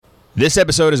This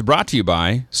episode is brought to you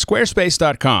by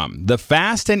Squarespace.com, the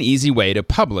fast and easy way to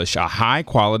publish a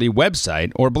high-quality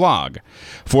website or blog.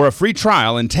 For a free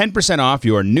trial and 10% off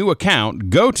your new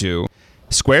account, go to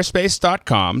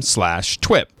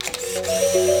squarespace.com/twip.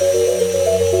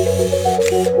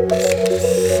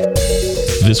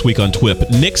 This week on TWIP,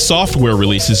 Nick Software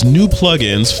releases new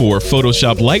plugins for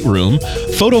Photoshop Lightroom,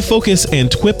 Photofocus,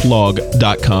 and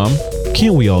TWIPlog.com.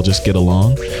 Can't we all just get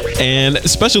along? And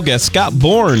special guest Scott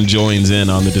Bourne joins in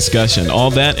on the discussion.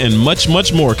 All that and much,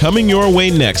 much more coming your way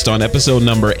next on episode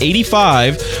number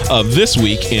 85 of This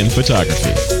Week in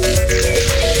Photography.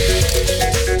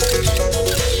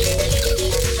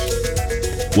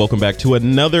 Welcome back to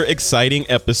another exciting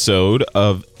episode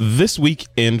of This Week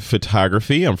in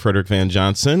Photography. I'm Frederick Van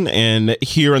Johnson, and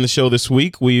here on the show this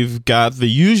week, we've got the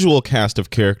usual cast of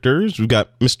characters. We've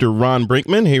got Mr. Ron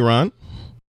Brinkman. Hey, Ron.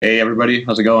 Hey, everybody.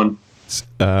 How's it going?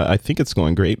 I think it's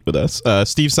going great with us.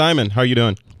 Steve Simon, how are you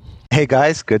doing? Hey,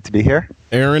 guys. Good to be here.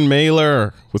 Aaron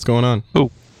Mailer, what's going on?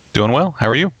 Oh, doing well. How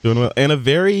are you? Doing well. And a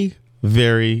very,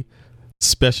 very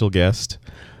special guest,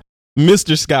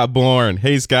 Mr. Scott Bourne.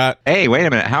 Hey, Scott. Hey, wait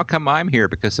a minute. How come I'm here?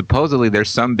 Because supposedly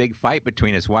there's some big fight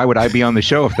between us. Why would I be on the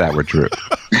show if that were true?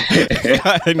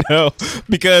 I know.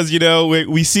 Because, you know,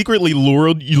 we secretly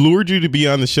lured you to be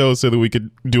on the show so that we could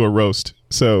do a roast.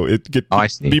 So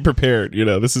be prepared. You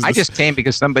know, I just came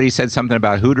because somebody said something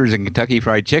about Hooters and Kentucky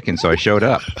Fried Chicken, so I showed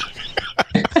up.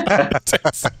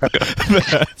 That's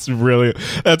brilliant.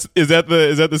 Is that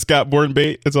the Scott Bourne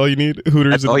bait? That's all you need?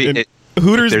 Hooters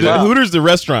Hooters the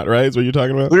restaurant, right? Is what you're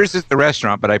talking about? Hooters is the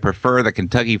restaurant, but I prefer the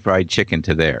Kentucky Fried Chicken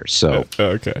to theirs. So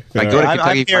okay. I go to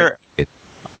Kentucky Fried Chicken.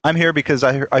 I'm here because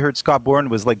I heard Scott Bourne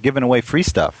was like giving away free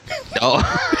stuff. Oh,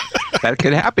 that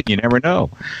could happen. You never know.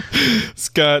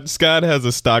 Scott has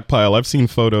a stockpile. I've seen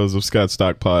photos of Scott's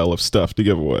stockpile of stuff to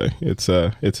give away. It's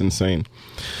insane.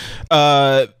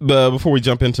 But before we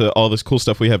jump into all this cool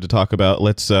stuff we have to talk about,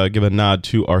 let's give a nod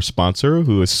to our sponsor,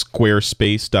 who is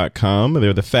Squarespace.com.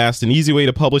 They're the fast and easy way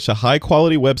to publish a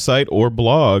high-quality website or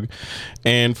blog.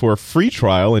 And for a free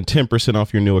trial and 10%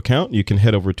 off your new account, you can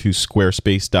head over to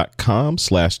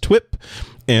squarespace.com/twip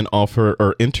and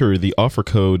enter the offer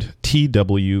code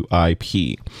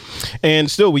TWIP.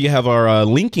 And still, we have our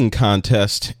linking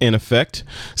contest in effect.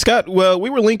 Scott, well,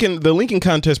 the linking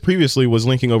contest previously was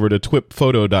linking over to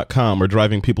twipphoto.com or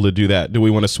driving people to do that. Do we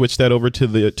want to switch that over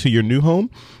to your new home?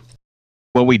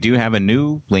 Well, we do have a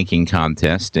new linking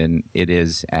contest, and it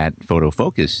is at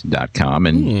photofocus.com.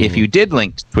 And if you did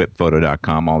link to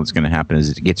twipphoto.com, all that's going to happen is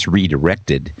it gets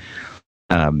redirected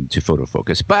to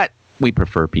Photofocus. But we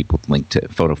prefer people to link to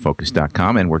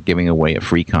photofocus.com, and we're giving away a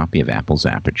free copy of Apple's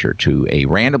Aperture to a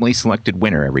randomly selected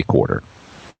winner every quarter.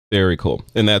 Very cool.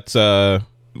 And that's to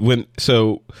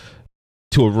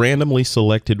a randomly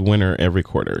selected winner every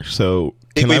quarter. So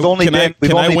can I win that?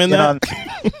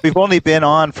 We've only been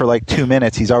on for like 2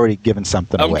 minutes. He's already given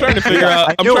something away. I'm trying to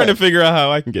figure out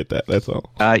how I can get that. That's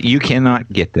all. You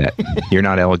cannot get that. You're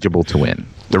not eligible to win.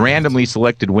 The randomly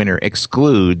selected winner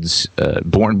excludes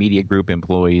Bourne Media Group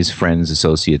employees, friends,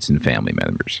 associates, and family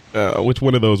members. Which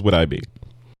one of those would I be?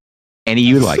 Any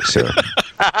you like, sir.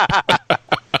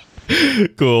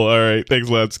 Cool. All right. Thanks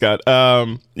a lot, Scott.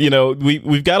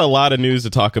 We've got a lot of news to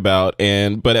talk about,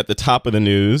 but at the top of the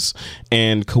news,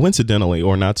 and coincidentally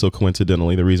or not so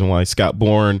coincidentally, the reason why Scott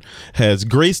Bourne has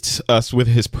graced us with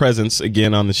his presence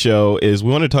again on the show is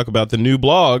we want to talk about the new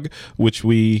blog, which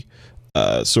we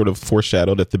sort of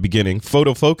foreshadowed at the beginning.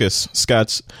 Photofocus,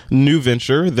 Scott's new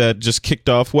venture that just kicked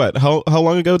off. How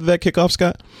long ago did that kick off,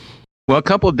 Scott? Well, a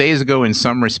couple of days ago in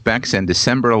some respects, and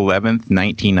December 11th,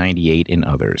 1998 in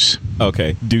others.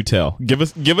 Okay, do tell. Give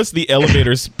us the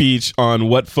elevator speech on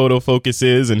what Photofocus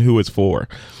is and who it's for.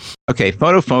 Okay,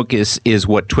 Photofocus is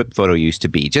what TWIP Photo used to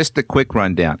be. Just a quick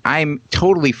rundown. I'm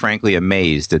totally, frankly,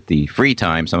 amazed at the free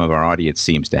time some of our audience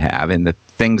seems to have and the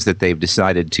things that they've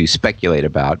decided to speculate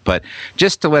about. But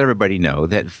just to let everybody know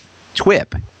that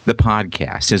TWIP, the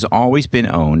podcast, has always been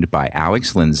owned by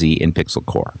Alex Lindsay in Pixel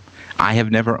Corp. I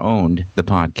have never owned the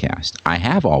podcast. I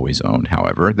have always owned,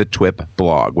 however, the TWIP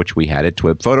blog, which we had at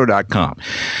twipphoto.com.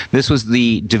 This was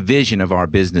the division of our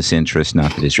business interest.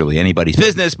 Not that it's really anybody's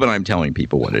business, but I'm telling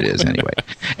people what it is anyway.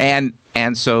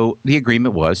 And so the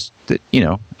agreement was that,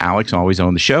 Alex always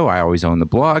owned the show. I always owned the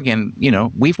blog. And,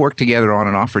 we've worked together on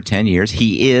and off for 10 years.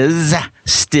 He is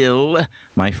still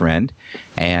my friend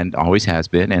and always has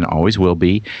been and always will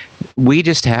be. We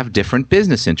just have different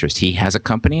business interests. He has a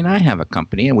company and I have a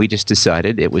company, and we just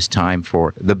decided it was time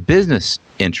for the business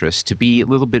interests to be a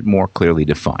little bit more clearly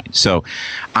defined. So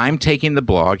I'm taking the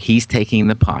blog, he's taking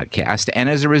the podcast, and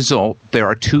as a result, there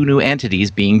are two new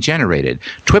entities being generated.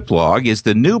 TWIPlog is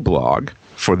the new new blog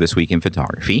for This Week in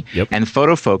Photography. Yep. And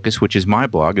Photofocus, which is my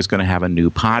blog, is going to have a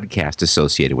new podcast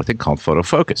associated with it called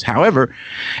Photofocus. However,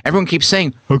 everyone keeps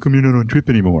saying, how come you're not on Twip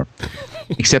anymore?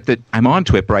 Except that I'm on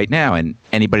Twip right now, and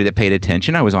anybody that paid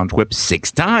attention, I was on Twip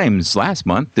 6 times last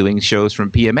month doing shows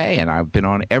from PMA, and I've been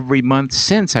on every month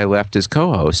since I left as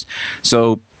co-host.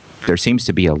 So there seems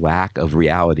to be a lack of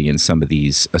reality in some of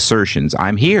these assertions.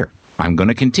 I'm here. I'm going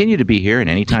to continue to be here, and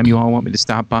anytime you all want me to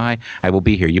stop by, I will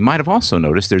be here. You might have also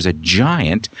noticed there's a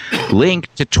giant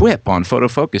link to TWIP on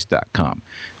Photofocus.com,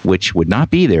 which would not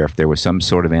be there if there was some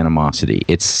sort of animosity.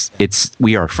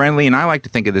 We are friendly, and I like to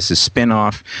think of this as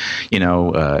spin-off.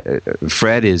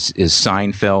 Fred is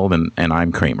Seinfeld, and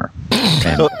I'm Kramer.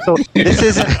 So this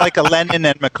isn't like a Lennon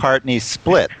and McCartney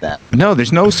split, then? No,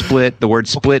 there's no split. The word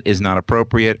split is not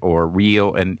appropriate or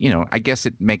real, and I guess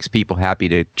it makes people happy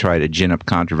to try to gin up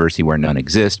controversy where none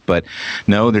exist, but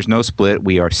no, there's no split.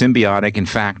 We are symbiotic. In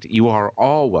fact, you are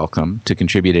all welcome to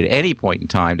contribute at any point in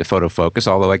time to Photofocus,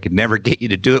 although I could never get you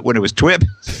to do it when it was TWIP.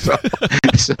 So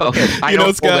I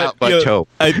don't Scott, hold out much hope.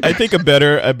 I think a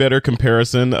better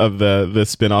comparison of the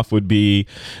spinoff would be,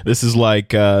 this is like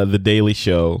The Daily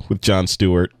Show with Jon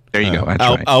Stewart. There you go. That's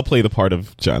I'll, right. I'll play the part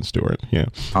of Jon Stewart. Yeah,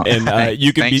 and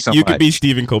you could be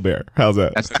Stephen Colbert. How's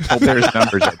that? Colbert's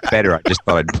numbers are better. I just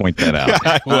thought I'd point that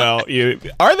out. Well,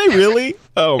 are they really?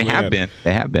 Oh, They man.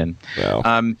 have been.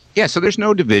 Well. So there's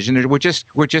no division. We're just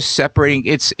separating.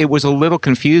 It was a little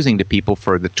confusing to people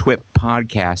for the TWIP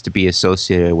podcast to be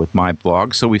associated with my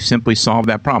blog, so we've simply solved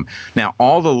that problem. Now,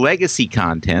 all the legacy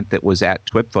content that was at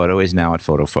TWIP Photo is now at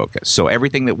Photofocus. So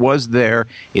everything that was there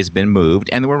has been moved,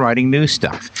 and we're writing new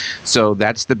stuff. So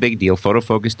that's the big deal,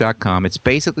 photofocus.com. It's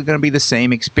basically going to be the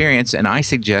same experience, and I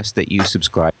suggest that you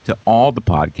subscribe to all the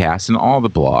podcasts and all the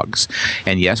blogs.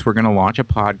 And yes, we're going to launch a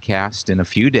podcast in a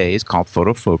few days called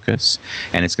Photofocus,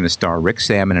 and it's going to star Rick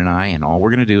Salmon and I, and all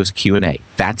we're going to do is Q&A.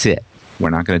 That's it.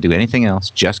 We're not going to do anything else,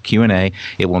 just Q&A.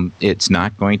 It's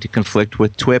not going to conflict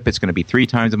with TWIP. It's going to be 3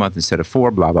 times a month instead of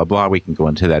 4, blah, blah, blah. We can go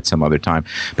into that some other time.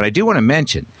 But I do want to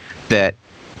mention that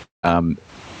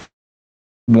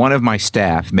one of my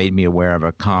staff made me aware of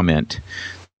a comment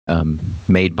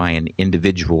made by an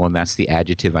individual, and that's the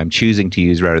adjective I'm choosing to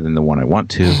use rather than the one I want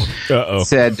to.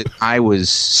 Said I was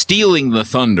stealing the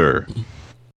thunder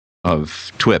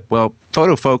of TWIP. Well,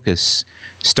 Photofocus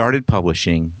started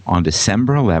publishing on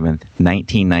December 11th,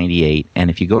 1998, and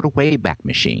if you go to Wayback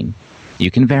Machine, you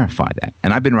can verify that.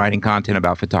 And I've been writing content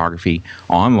about photography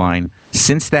online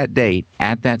since that date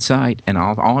at that site, and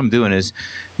all I'm doing is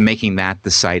making that the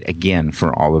site again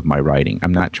for all of my writing.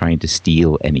 I'm not trying to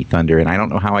steal any thunder, and I don't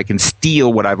know how I can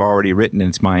steal what I've already written, and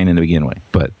it's mine to begin with.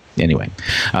 But anyway,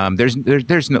 there's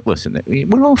no, listen,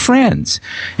 we're all friends,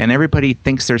 and everybody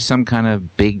thinks there's some kind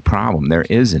of big problem. There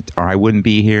isn't, or I wouldn't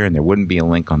be here, and there wouldn't be a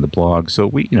link on the blog.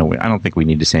 So I don't think we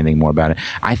need to say anything more about it.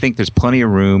 I think there's plenty of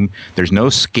room. There's no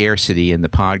scarcity in the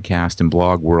podcast and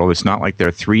blog world. It's not like there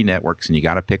are 3 networks and you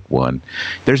got to pick one.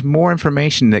 There's more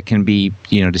information that can be,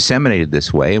 disseminated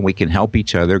this way, and we can help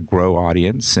each other grow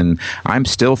audience. And I'm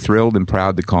still thrilled and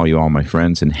proud to call you all my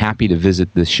friends, and happy to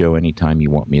visit this show anytime you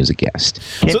want me as a guest.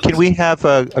 Can we have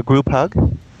a group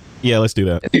hug? Yeah, let's do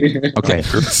that. Okay.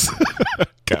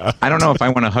 God. I don't know if I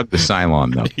want to hug the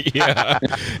Cylon, though. Yeah.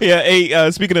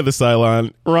 Hey, speaking of the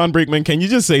Cylon, Ron Brinkman, can you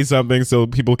just say something so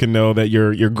people can know that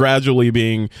you're gradually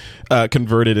being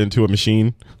converted into a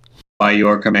machine? By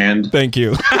your command. Thank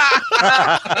you.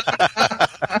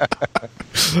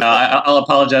 I'll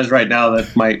apologize right now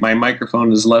that my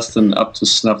microphone is less than up to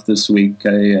snuff this week.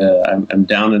 I'm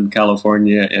down in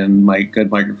California, and my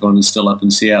good microphone is still up in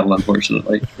Seattle,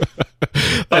 unfortunately.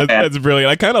 That's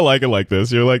brilliant. I kind of like it like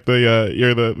this. You're like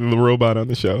the robot on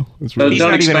the show. It's really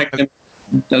I was going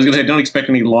to say, don't expect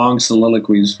any long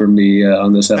soliloquies from me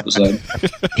on this episode.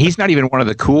 He's not even one of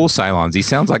the cool Cylons. He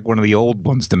sounds like one of the old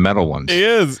ones, the metal ones. He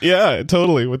is, yeah,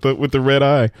 totally, with the red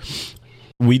eye.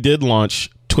 We did launch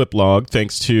Twiplog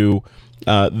thanks to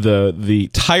the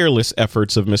tireless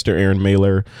efforts of Mr. Aaron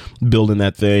Mailer building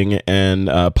that thing and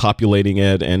populating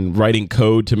it and writing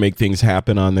code to make things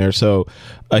happen on there. So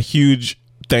a huge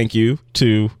thank you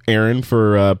to Aaron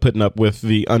for putting up with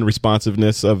the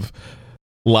unresponsiveness of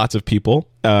lots of people,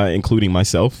 including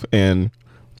myself, and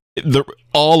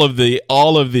all of the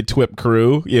TWIP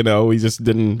crew. We just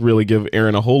didn't really give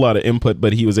Aaron a whole lot of input,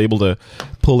 but he was able to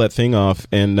pull that thing off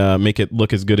and make it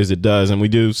look as good as it does. And we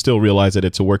do still realize that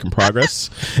it's a work in progress,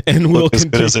 and we'll as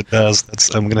good as it does.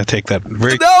 I'm going to take that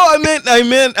very. No,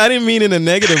 I didn't mean in a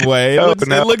negative way.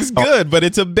 It looks good, but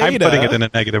it's a beta. I'm putting it in a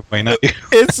negative way, not you.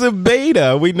 It's a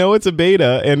beta. We know it's a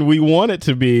beta, and we want it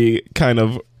to be kind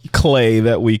of clay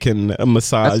that we can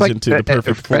massage into the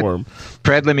perfect form.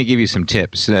 Fred, let me give you some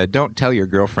tips. Don't tell your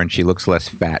girlfriend she looks less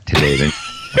fat today than.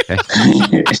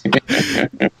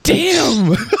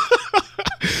 Damn.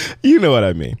 You know what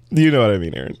I mean.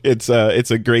 Aaron. It's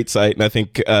a great site, and I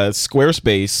think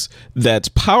Squarespace that's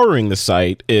powering the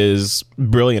site is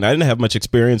brilliant. I didn't have much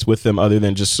experience with them other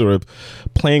than just sort of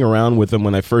playing around with them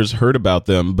when I first heard about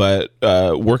them, but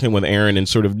working with Aaron and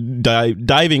sort of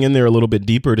diving in there a little bit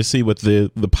deeper to see what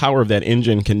the power of that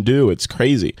engine can do. It's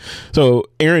crazy. So,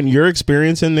 Aaron, your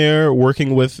experience in there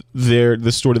working with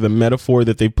the sort of the metaphor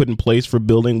that they've put in place for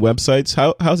building websites,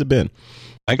 how's it been?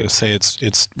 I got to say,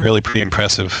 it's really pretty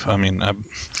impressive. I mean,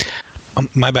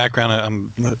 my background,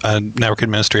 I'm a network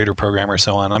administrator, programmer,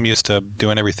 so on. I'm used to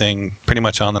doing everything pretty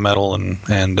much on the metal and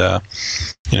kind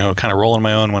of rolling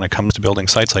my own when it comes to building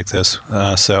sites like this.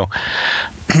 So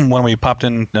when we popped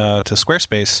in to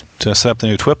Squarespace to set up the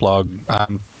new TWIP blog,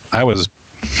 I was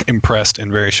impressed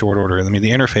in very short order. I mean,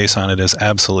 the interface on it is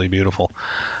absolutely beautiful,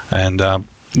 and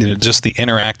just the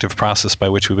interactive process by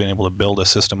which we've been able to build a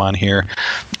system on here.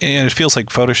 And it feels like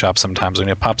Photoshop sometimes. I mean,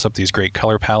 it pops up these great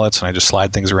color palettes, and I just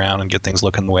slide things around and get things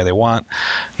looking the way they want.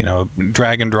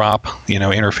 Drag and drop,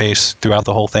 interface throughout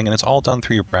the whole thing, and it's all done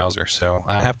through your browser. So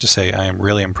I have to say I am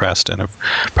really impressed, and have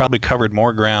probably covered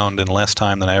more ground in less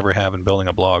time than I ever have in building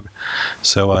a blog.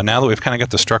 So now that we've kind of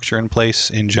got the structure in place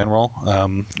in general, we're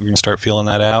going to start feeling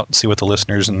that out, see what the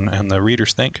listeners and the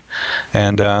readers think,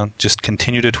 and just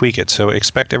continue to tweak it. So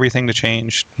expect everything to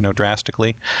change,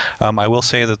 drastically. I will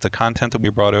say that the content that we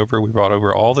brought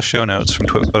over all the show notes from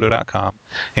twitphoto.com,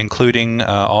 including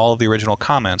all of the original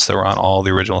comments that were on all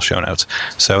the original show notes.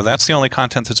 So that's the only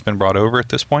content that's been brought over at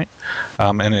this point,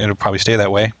 and it'll probably stay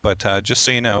that way. But just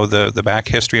so you know, the back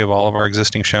history of all of our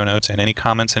existing show notes and any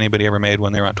comments anybody ever made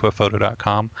when they were on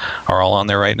twitphoto.com are all on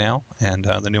there right now, and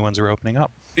the new ones are opening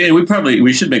up. Yeah,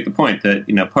 we should make the point that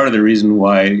part of the reason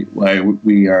why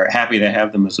we are happy to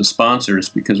have them as a sponsor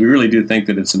is because we really do think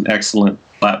that it's an excellent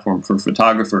platform for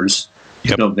photographers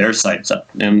to build their sites up.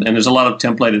 And there's a lot of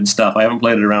templated stuff. I haven't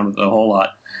played it around with it a whole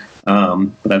lot,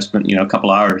 but I've spent a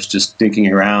couple hours just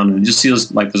dinking around, and it just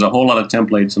feels like there's a whole lot of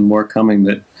templates and more coming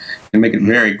that can make it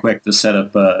very quick to set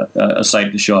up a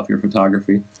site to show off your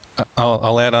photography.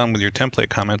 I'll add on with your template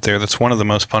comment there. That's one of the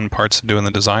most fun parts of doing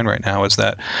the design right now is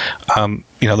that,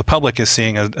 the public is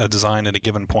seeing a design at a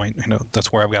given point.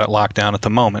 That's where I've got it locked down at the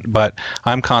moment. But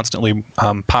I'm constantly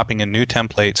popping in new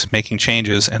templates, making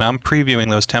changes, and I'm previewing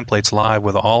those templates live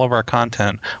with all of our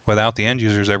content without the end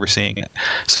users ever seeing it.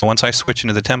 So once I switch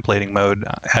into the templating mode,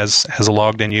 as a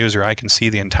logged in user, I can see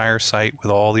the entire site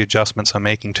with all the adjustments I'm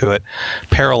making to it,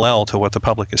 parallel to what the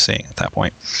public is seeing at that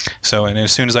point. So, and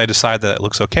as soon as I decide that it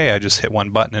looks okay, I just hit one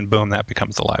button and boom, that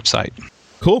becomes the live site.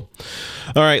 Cool.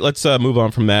 All right, let's move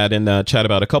on from that and chat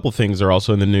about a couple things that are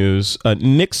also in the news.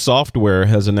 Nix Software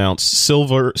has announced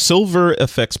Silver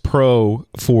Effects Pro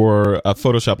for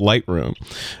Photoshop Lightroom.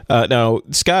 Now,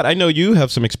 Scott, I know you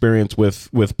have some experience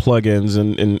with plugins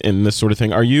and this sort of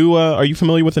thing. Are you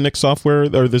familiar with the Nix Software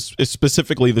or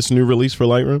specifically this new release for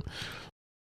Lightroom?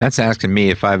 That's asking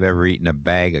me if I've ever eaten a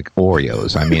bag of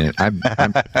Oreos. I mean,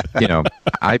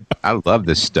 I love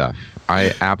this stuff.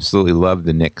 I absolutely love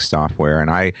the Nix software,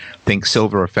 and I think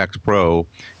Silver Effects Pro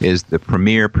is the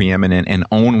premier, preeminent, and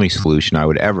only solution I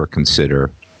would ever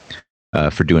consider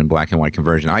for doing black and white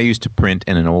conversion. I used to print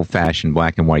in an old-fashioned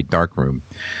black and white darkroom,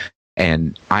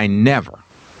 and I never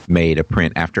made a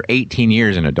print after 18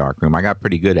 years in a darkroom. I got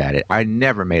pretty good at it. I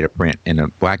never made a print in a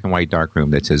black and white darkroom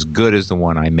that's as good as the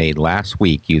one I made last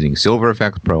week using Silver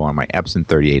Effects Pro on my Epson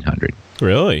 3800.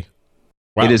 Really?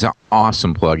 Wow. It is an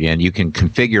awesome plugin. You can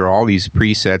configure all these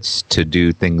presets to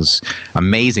do things,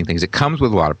 amazing things. It comes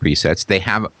with a lot of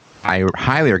presets. I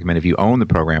highly recommend if you own the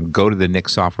program, go to the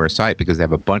Nix software site because they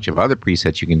have a bunch of other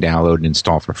presets you can download and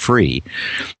install for free.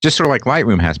 Just sort of like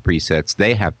Lightroom has presets,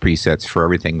 they have presets for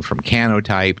everything from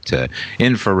canotype to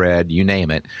infrared, you name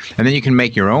it. And then you can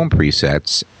make your own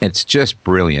presets. It's just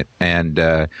brilliant and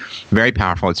very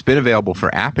powerful. It's been available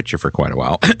for Aperture for quite a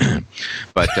while.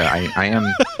 But I am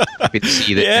happy to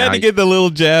see that. You had to get the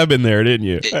little jab in there, didn't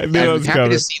you? I'm happy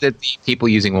to see that the people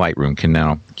using Lightroom can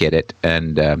now get it.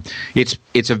 And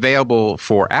it's available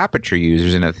for Aperture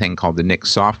users in a thing called the Nix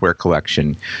Software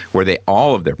Collection, where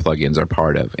all of their plugins are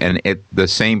part of, and at the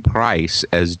same price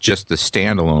as just the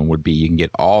standalone would be. You can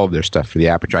get all of their stuff for the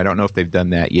Aperture. I don't know if they've done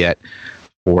that yet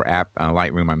for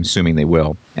Lightroom. I'm assuming they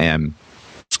will. And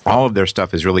All of their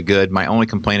stuff is really good. My only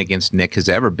complaint against Nik has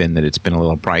ever been that it's been a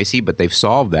little pricey, but they've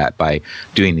solved that by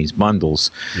doing these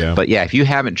bundles. Yeah. But yeah, if you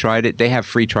haven't tried it, they have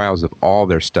free trials of all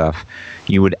their stuff.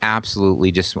 You would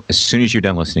absolutely just, as soon as you're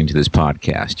done listening to this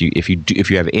podcast,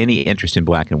 if you have any interest in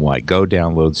black and white, go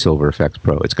download Silver Effects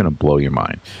Pro. It's going to blow your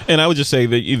mind. And I would just say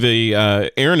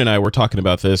that Aaron and I were talking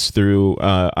about this through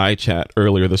iChat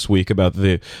earlier this week about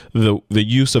the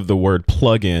use of the word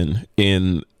plugin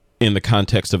in the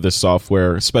context of this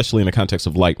software, especially in the context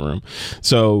of Lightroom.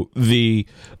 So the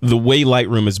way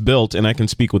Lightroom is built, and I can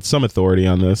speak with some authority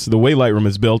on this, the way Lightroom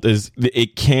is built is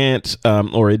it can't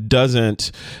or it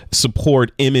doesn't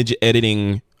support image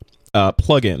editing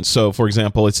plugins. So, for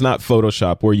example, it's not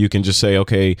Photoshop where you can just say,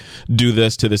 okay, do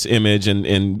this to this image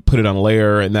and put it on a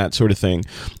layer and that sort of thing.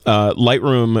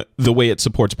 Lightroom, the way it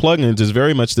supports plugins is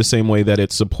very much the same way that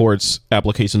it supports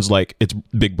applications like its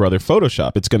big brother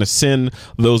Photoshop. It's going to send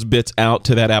those bits out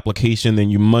to that application, then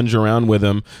you munge around with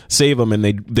them, save them, and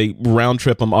they round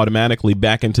trip them automatically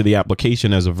back into the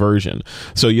application as a version.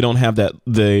 So you don't have that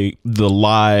the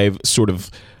live sort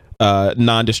of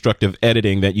non-destructive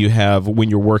editing that you have when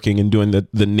you're working and doing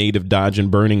the native dodge and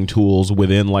burning tools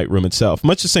within Lightroom itself.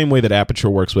 Much the same way that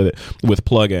Aperture works with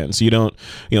plugins. You don't,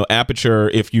 Aperture,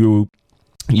 if you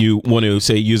want to,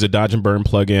 say, use a dodge and burn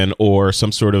plugin or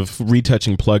some sort of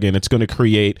retouching plugin, it's going to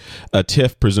create a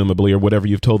TIFF, presumably, or whatever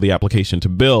you've told the application to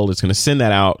build. It's going to send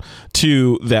that out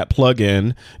to that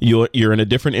plugin. You're in a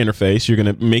different interface. You're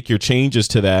going to make your changes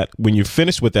to that. When you're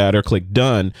finished with that or click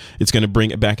done, it's going to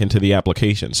bring it back into the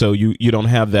application. So you don't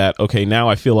have that, okay, now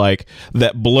I feel like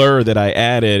that blur that I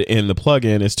added in the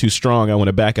plugin is too strong. I want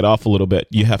to back it off a little bit.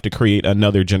 You have to create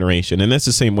another generation. And that's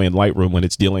the same way in Lightroom when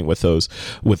it's dealing with those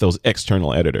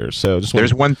external editors. So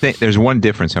there's one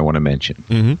difference I want to mention,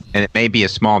 and it may be a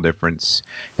small difference,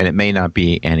 and it may not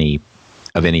be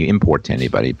of any import to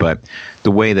anybody, but the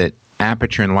way that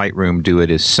Aperture and Lightroom do it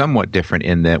is somewhat different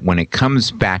in that when it comes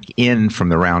back in from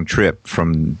the round trip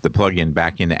from the plugin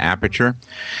back into Aperture,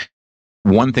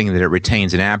 one thing that it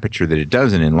retains in Aperture that it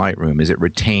doesn't in Lightroom is it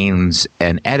retains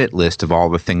an edit list of all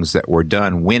the things that were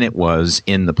done when it was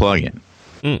in the plugin.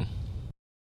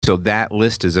 So that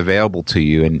list is available to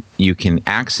you, and you can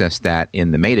access that in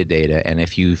the metadata. And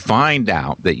if you find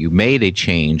out that you made a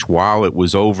change while it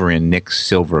was over in Nik's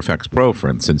Silver Effects Pro, for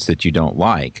instance, that you don't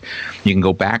like, you can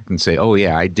go back and say, oh,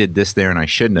 yeah, I did this there and I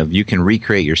shouldn't have. You can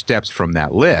recreate your steps from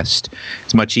that list.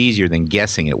 It's much easier than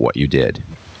guessing at what you did.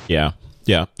 Yeah.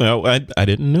 Yeah. No, I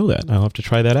didn't know that. I'll have to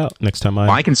try that out next time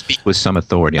I can speak with some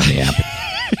authority on the app.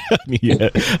 Yeah,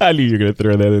 I knew you were going to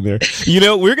throw that in there.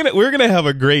 We're gonna have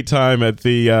a great time at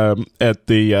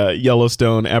the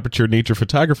Yellowstone Aperture Nature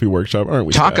Photography Workshop, aren't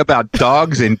we? Talk about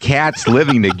dogs and cats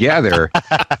living together.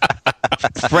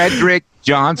 Frederick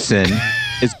Johnson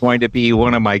is going to be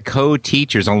one of my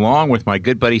co-teachers, along with my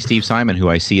good buddy Steve Simon, who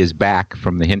I see is back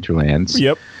from the hinterlands.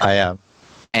 Yep, I am.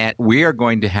 And we are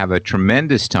going to have a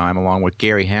tremendous time, along with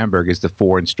Gary Hamburg as the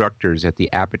 4 instructors at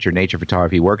the Aperture Nature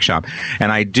Photography Workshop.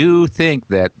 And I do think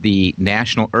that the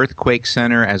National Earthquake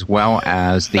Center, as well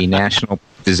as the National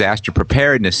Disaster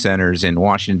Preparedness Centers in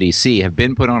Washington, D.C., have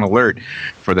been put on alert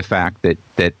for the fact that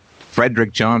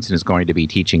Frederick Johnson is going to be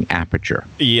teaching Aperture.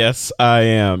 Yes, I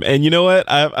am. And you know what?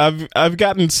 I've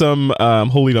gotten some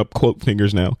holding up quote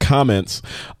fingers now comments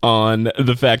on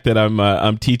the fact that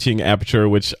I'm teaching Aperture,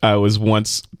 which I was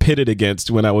once pitted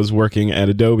against when I was working at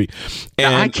Adobe.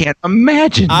 And I can't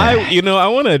imagine that. I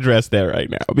want to address that right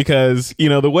now because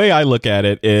the way I look at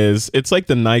it is it's like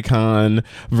the Nikon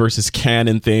versus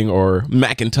Canon thing or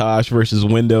Macintosh versus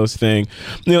Windows thing.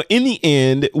 In the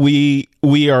end, we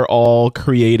are all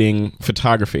creating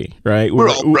photography, right? We're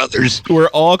all brothers. We're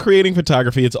all creating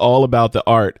photography. It's all about the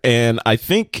art. And I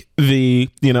think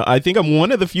I'm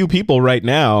one of the few people right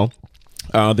now,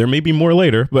 there may be more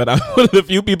later, but I'm one of the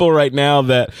few people right now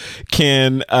that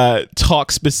can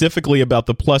talk specifically about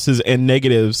the pluses and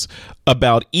negatives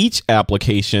about each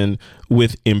application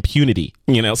with impunity.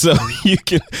 So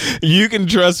you can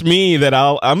trust me that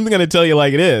I'm going to tell you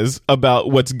like it is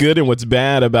about what's good and what's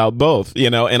bad about both.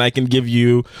 And I can give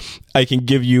you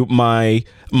my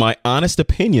honest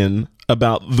opinion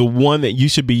about the one that you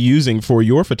should be using for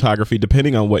your photography,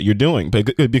 depending on what you're doing,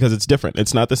 because it's different.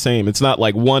 It's not the same. It's not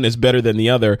like one is better than the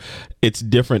other. It's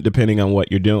different depending on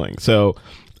what you're doing. So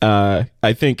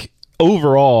I think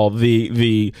overall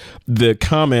the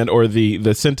comment or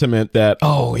the sentiment that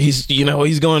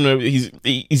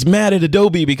he's mad at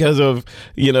Adobe because of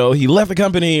he left the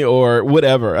company or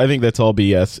whatever. I think that's all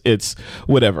BS. It's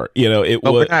whatever.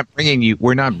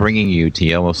 We're not bringing you to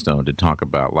Yellowstone to talk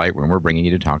about Lightroom. We're bringing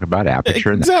you to talk about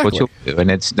Aperture. And that's what you'll do.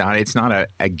 And it's not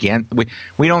again.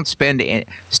 We don't spend.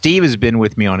 Steve has been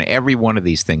with me on every one of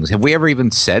these things. Have we ever even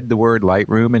said the word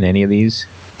Lightroom in any of these,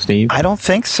 Steve? I don't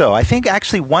think so. I think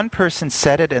actually one person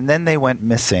said it and then they went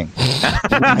missing.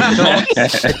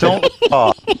 I don't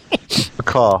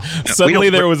recall. Suddenly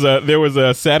there was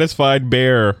a satisfied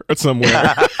bear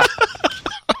somewhere.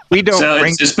 We don't. So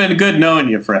it's been good knowing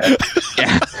you, Fred.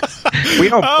 Yeah. We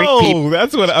don't.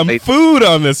 That's what I'm food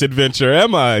on this adventure,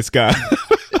 am I, Scott?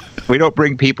 We don't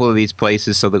bring people to these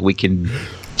places so that we can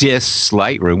diss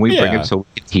Lightroom. We bring them so we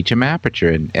can teach them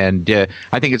Aperture. And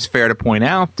I think it's fair to point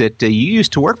out that you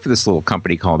used to work for this little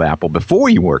company called Apple before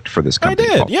you worked for this company.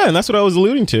 I did, and that's what I was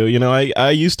alluding to.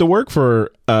 I used to work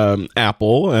for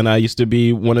Apple, and I used to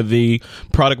be one of the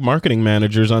product marketing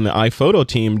managers on the iPhoto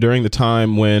team during the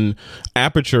time when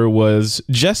Aperture was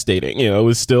gestating. It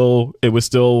was still they were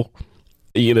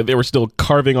still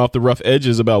carving off the rough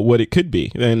edges about what it could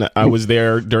be, and I was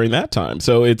there during that time.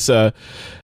 So it's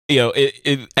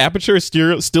Aperture is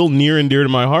still near and dear to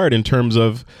my heart in terms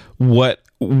of what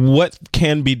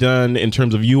can be done in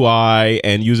terms of UI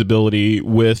and usability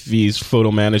with these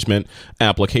photo management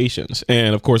applications.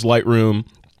 And of course, Lightroom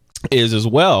is as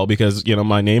well, because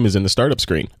my name is in the startup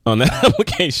screen on that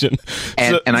application.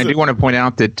 And I do want to point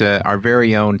out that our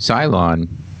very own Cylon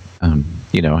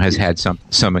has had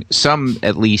some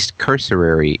at least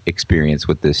cursory experience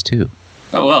with this too.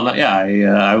 Oh, well, yeah,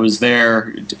 I was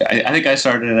there. I think I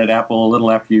started at Apple a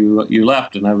little after you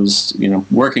left, and I was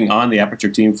working on the Aperture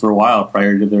team for a while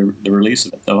prior to the release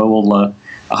of it. The whole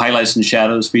highlights and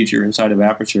shadows feature inside of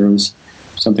Aperture was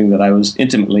something that I was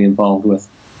intimately involved with.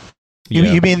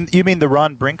 You mean the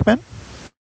Ron Brinkman?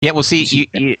 Yeah, well, see,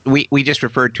 we just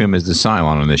referred to him as the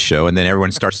Cylon on this show, and then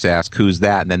everyone starts to ask who's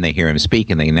that, and then they hear him speak,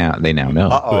 and they now know.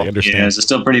 They understand. Yeah, is it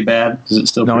still pretty bad? Is it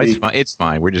still? No, pretty... it's fine. It's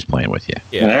fine. We're just playing with you.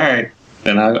 Yeah. All right.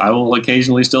 Then I will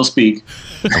occasionally still speak.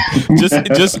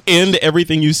 just end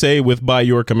everything you say with "by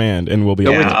your command," and we'll be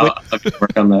all right. I'll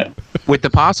work on that. With the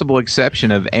possible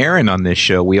exception of Aaron on this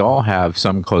show, we all have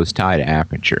some close tie to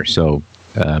Aperture, so.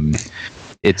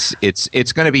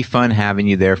 It's going to be fun having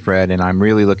you there, Fred, and I'm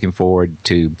really looking forward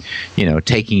to,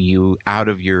 taking you out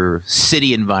of your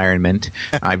city environment.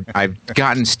 I've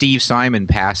gotten Steve Simon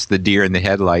past the deer in the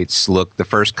headlights look the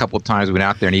first couple of times we went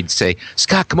out there, and he'd say,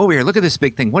 "Scott, come over here. Look at this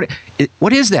big thing. What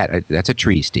is that?" That's a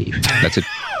tree, Steve. That's a.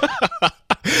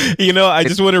 I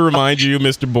just want to remind you,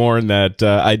 Mr. Bourne, that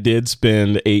I did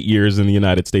spend 8 years in the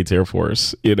United States Air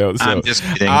Force. So I'm just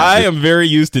kidding. I am very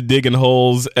used to digging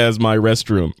holes as my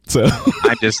restroom. So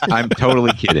I'm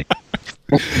totally kidding.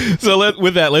 So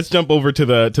let's jump over to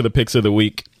the picks of the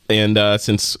week. And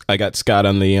since I got Scott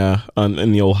on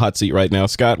in the old hot seat right now,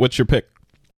 Scott, what's your pick?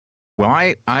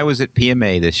 Well, I was at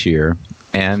PMA this year,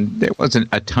 and there wasn't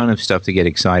a ton of stuff to get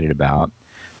excited about.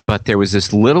 But there was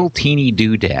this little teeny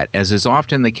doodad, as is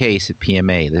often the case at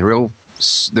PMA.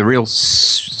 The real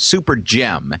super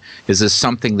gem is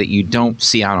something that you don't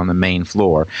see out on the main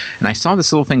floor. And I saw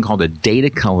this little thing called a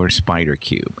Datacolor Spider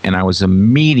Cube, and I was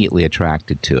immediately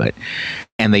attracted to it.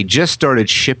 And they just started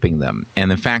shipping them.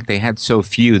 And in fact, they had so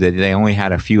few that they only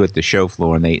had a few at the show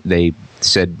floor. And they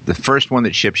said, the first one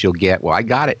that ships you'll get. Well, I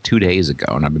got it 2 days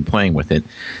ago, and I've been playing with it.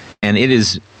 And it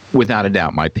is, without a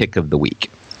doubt, my pick of the week.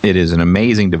 It is an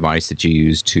amazing device that you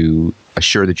use to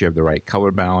assure that you have the right color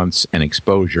balance and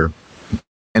exposure.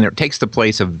 And it takes the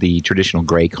place of the traditional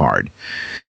gray card.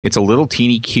 It's a little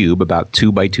teeny cube, about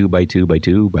 2 by 2 by 2 by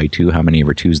 2 by 2, how many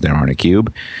ever twos there are in a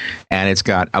cube. And it's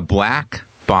got a black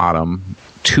bottom,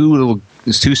 two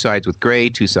sides with gray,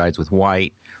 2 sides with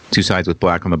white, 2 sides with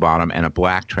black on the bottom, and a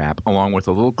black trap, along with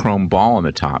a little chrome ball on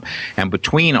the top. And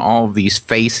between all of these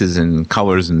faces and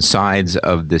colors and sides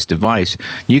of this device,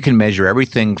 you can measure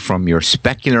everything from your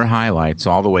specular highlights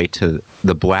all the way to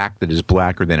the black that is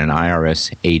blacker than an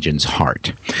IRS agent's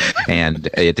heart. And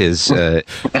it is...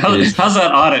 how's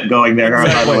that audit going there,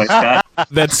 by the way, Scott?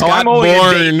 That's Scott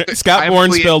Bourne. Scott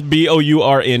Bourne spelled Bourne. Oh,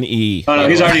 no,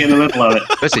 he's already in the middle of it.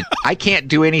 Listen, I can't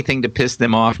do anything to piss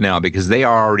them off now because they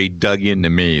are already dug into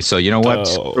me. So you know what?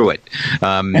 Screw it.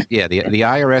 Yeah, the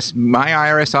IRS, my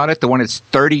IRS audit, the one that's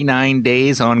 39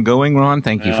 days ongoing, Ron,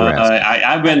 thank you for asking.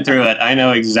 I've been through it. I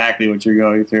know exactly what you're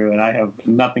going through, and I have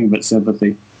nothing but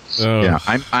sympathy. Yeah,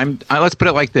 let's put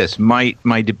it like this.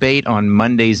 My debate on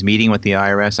Monday's meeting with the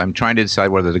IRS, I'm trying to decide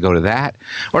whether to go to that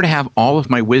or to have all of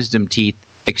my wisdom teeth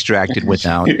extracted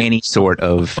without any sort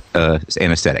of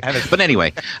anesthetic. But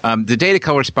anyway, the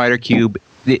Datacolor Spider Cube,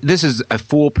 this is a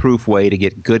foolproof way to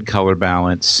get good color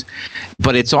balance,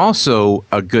 but it's also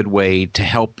a good way to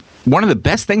help. One of the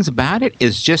best things about it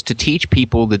is just to teach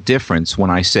people the difference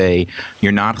when I say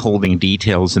you're not holding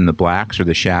details in the blacks or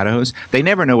the shadows. They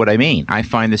never know what I mean. I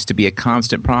find this to be a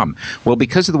constant problem. Well,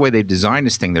 because of the way they've designed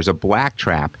this thing, there's a black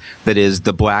trap that is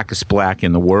the blackest black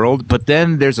in the world, but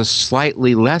then there's a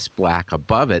slightly less black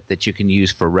above it that you can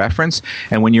use for reference.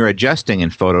 And when you're adjusting in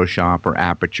Photoshop or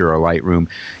Aperture or Lightroom,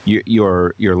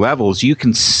 your levels, you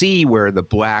can see where the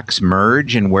blacks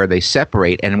merge and where they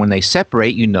separate. And when they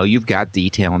separate, you know you've got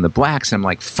detail in the blacks. I'm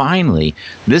like, finally,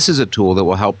 this is a tool that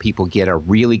will help people get a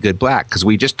really good black, because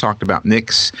we just talked about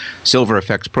Nick's Silver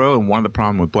Effects Pro, and one of the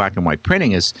problems with black and white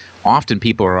printing is often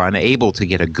people are unable to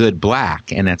get a good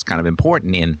black, and that's kind of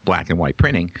important in black and white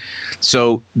printing.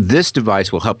 So this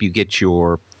device will help you get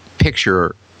your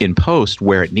picture in post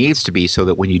where it needs to be, so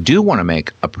that when you do want to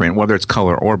make a print, whether it's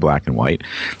color or black and white,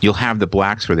 you'll have the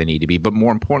blacks where they need to be. But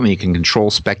more importantly, you can control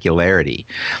specularity.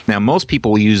 Now, most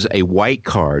people will use a white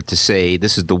card to say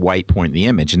this is the white point in the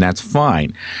image, and that's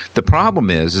fine. The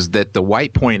problem is that the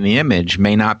white point in the image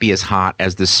may not be as hot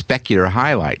as the specular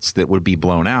highlights that would be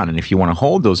blown out. And if you want to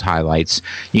hold those highlights,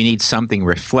 you need something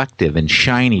reflective and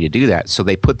shiny to do that. So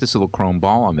they put this little chrome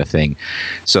ball on the thing.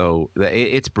 So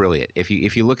it's brilliant. If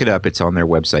you look it up, it's on their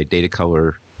website,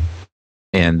 Datacolor,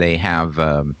 and they have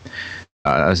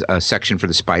a section for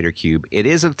the Spider Cube. It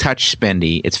is a touch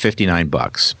spendy. It's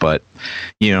 $59, but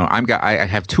I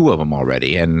have two of them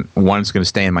already, and one's going to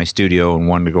stay in my studio and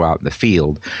one to go out in the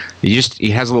field.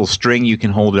 It has a little string you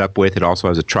can hold it up with. It also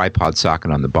has a tripod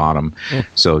socket on the bottom,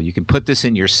 so you can put this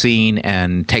in your scene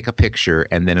and take a picture,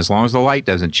 and then as long as the light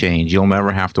doesn't change, you'll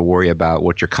never have to worry about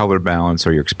what your color balance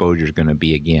or your exposure is going to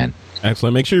be again.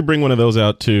 Excellent. Make sure you bring one of those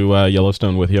out to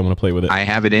Yellowstone with you. I want to play with it. I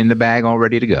have it in the bag all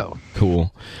ready to go.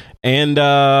 Cool. And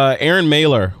Aaron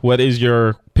Mailer, what is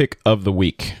your pick of the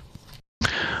week?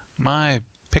 My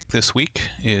pick this week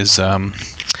is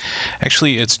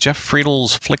actually it's Jeff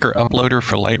Friedel's Flickr uploader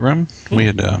for Lightroom. We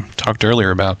had talked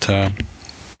earlier about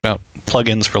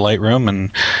plugins for Lightroom,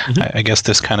 and I guess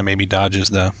this kind of maybe dodges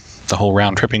the whole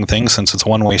round tripping thing, since it's a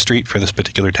one-way street for this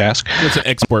particular task. It's an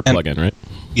export plugin, right?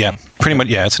 Yeah, pretty much.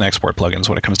 Yeah, it's an export plugin is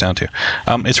what it comes down to.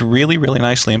 It's really, really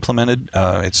nicely implemented.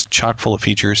 It's chock full of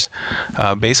features.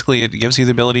 Basically, it gives you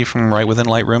the ability from right within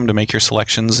Lightroom to make your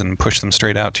selections and push them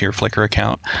straight out to your Flickr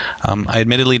account. I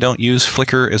admittedly don't use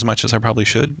Flickr as much as I probably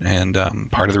should, and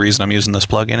part of the reason I'm using this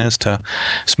plugin is to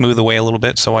smooth the way a little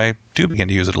bit, so I do begin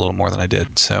to use it a little more than I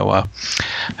did. So,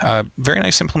 very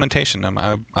nice implementation.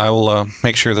 I will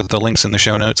make sure that the link's in the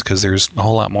show notes, because there's a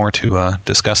whole lot more to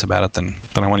discuss about it than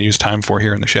I want to use time for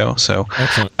here in the show. So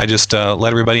excellent. I just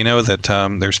let everybody know that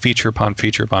there's feature upon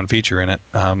feature upon feature in it,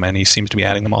 and he seems to be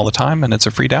adding them all the time, and it's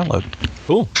a free download.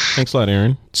 Cool. Thanks a lot,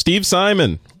 Aaron. Steve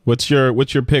Simon, what's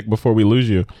your pick before we lose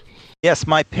you? Yes,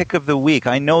 my pick of the week.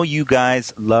 I know you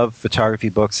guys love photography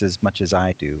books as much as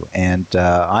I do, and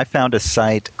I found a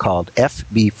site called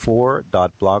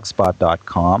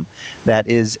fb4.blogspot.com that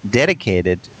is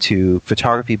dedicated to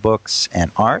photography books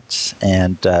and arts,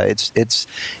 and it's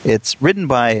written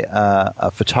by a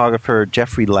photographer,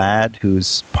 Jeffrey Ladd,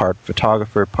 who's part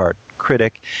photographer, part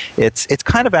critic. It's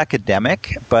kind of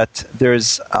academic, but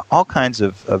there's all kinds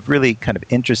of really kind of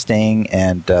interesting,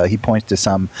 and he points to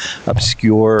some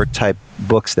obscure type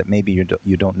books that maybe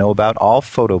you don't know about, all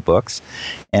photo books.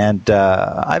 And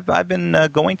I've been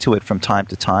going to it from time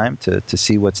to time to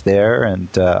see what's there,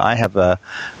 and I have a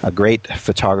great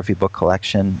photography book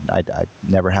collection. I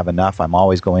never have enough. I'm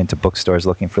always going to bookstores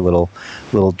looking for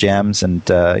little gems, and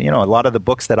a lot of the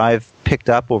books that I've picked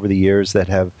up over the years that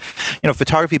have,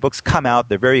 photography books come out,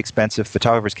 they're very expensive,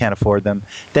 photographers can't afford them,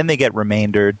 then they get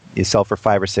remaindered, you sell for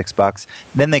 $5 or $6,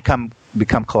 then they become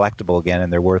collectible again,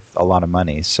 and they're worth a lot of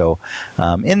money. So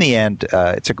in the end,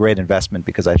 it's a great investment,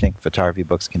 because I think photography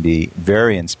books can be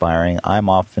very inspiring. I'm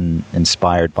often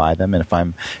inspired by them, and if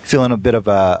I'm feeling a bit of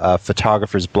a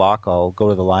photographer's block, I'll go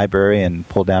to the library and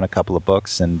pull down a couple of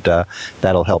books, and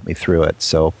that'll help me through it.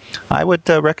 So I would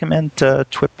recommend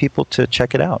TWIP people to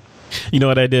check it out. You know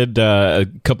what I did a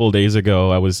couple of days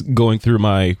ago? I was going through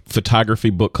my photography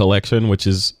book collection, which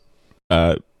is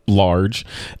large,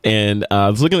 and I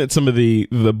was looking at some of the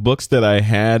books that I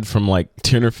had from like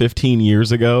 10 or 15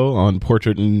 years ago on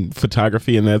portrait and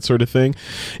photography and that sort of thing.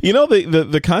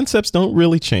 The concepts don't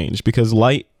really change, because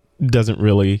light hasn't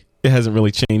really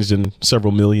changed in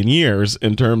several million years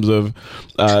in terms of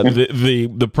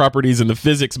the properties and the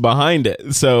physics behind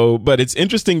it. So, but it's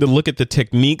interesting to look at the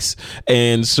techniques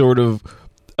and sort of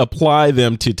apply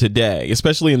them to today,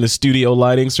 especially in the studio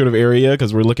lighting sort of area,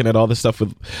 because we're looking at all this stuff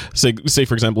with, say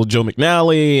for example, Joe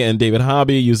McNally and David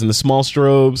Hobby using the small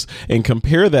strobes, and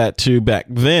compare that to back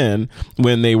then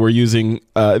when they were using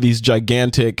these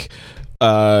gigantic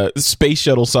space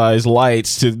shuttle size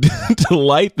lights to to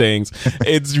light things.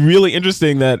 It's really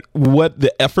interesting that what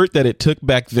the effort that it took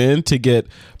back then to get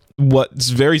what's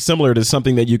very similar to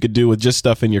something that you could do with just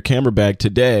stuff in your camera bag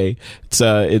today.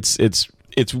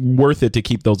 It's worth it to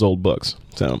keep those old books.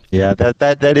 So yeah,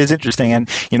 that is interesting, and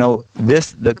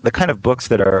the kind of books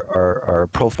that are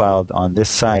profiled on this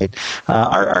site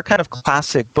are kind of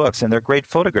classic books, and they're great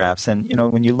photographs. And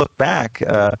when you look back,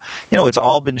 it's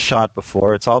all been shot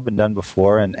before, it's all been done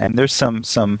before, and there's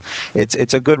some.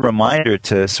 It's a good reminder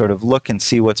to sort of look and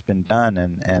see what's been done,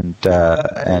 and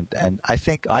I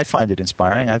think I find it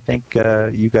inspiring. I think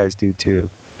you guys do too.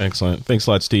 Excellent. Thanks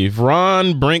a lot, Steve.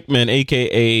 Ron Brinkman,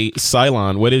 a.k.a.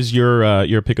 Cylon, what is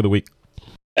your pick of the week?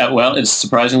 Well, it's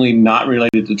surprisingly not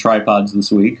related to tripods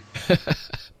this week. In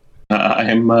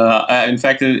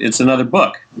fact, it's another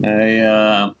book.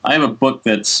 I have a book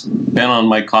that's been on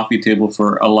my coffee table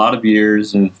for a lot of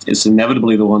years, and it's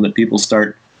inevitably the one that people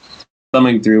start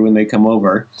thumbing through when they come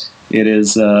over. It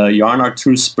is Jan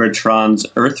Arthus Bertrand's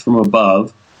Earth from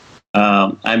Above.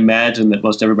 I imagine that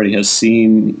most everybody has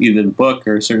seen either the book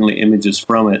or certainly images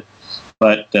from it.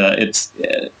 But it's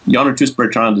Jan Arthus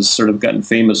Bertrand has sort of gotten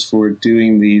famous for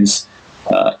doing these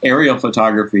aerial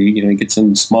photography. He gets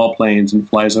in small planes and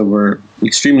flies over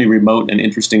extremely remote and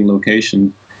interesting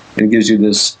locations, and gives you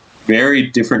this very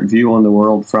different view on the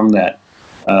world from that.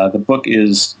 The book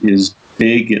is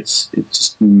big. It's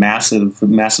just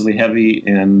massively heavy,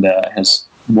 and has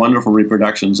wonderful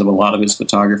reproductions of a lot of his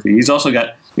photography. He's got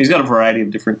a variety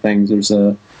of different things. There's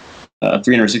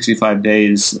 365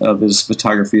 days of his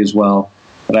photography as well.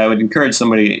 But I would encourage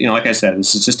somebody, like I said,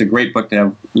 this is just a great book to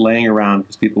have laying around,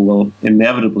 because people will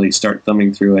inevitably start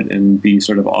thumbing through it and be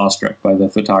sort of awestruck by the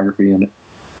photography in it.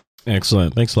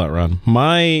 Excellent. Thanks a lot, Ron.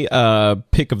 My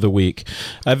pick of the week,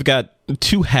 I've got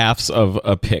two halves of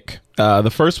a pick.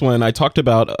 The first one I talked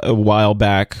about a while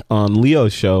back on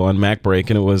Leo's show on MacBreak,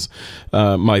 and it was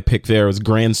my pick there was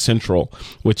Grand Central,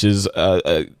 which is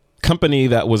a company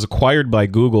that was acquired by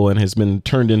Google and has been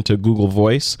turned into Google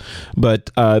Voice. But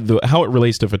how it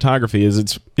relates to photography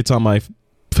is it's on my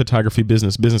photography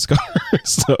business card.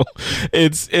 So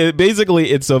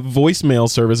basically it's a voicemail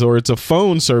service, or it's a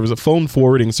phone service, a phone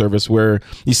forwarding service, where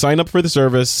you sign up for the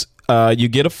service. You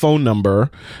get a phone number,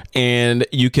 and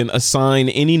you can assign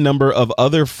any number of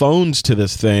other phones to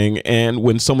this thing. And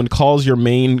when someone calls your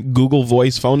main Google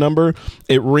Voice phone number,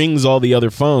 it rings all the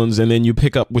other phones, and then you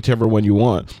pick up whichever one you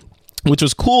want. Which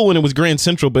was cool when it was Grand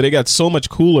Central, but it got so much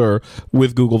cooler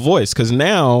with Google Voice, because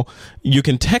now you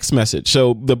can text message.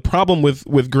 So the problem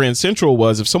with Grand Central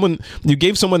was, if you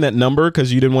gave someone that number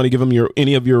because you didn't want to give them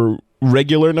any of your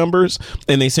regular numbers,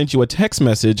 and they sent you a text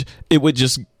message, it would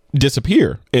just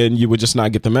disappear and you would just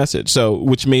not get the message. So,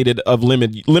 which made it of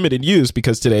limited use,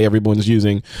 because today everyone's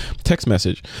using text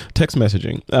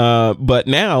messaging. But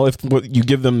now if you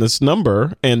give them this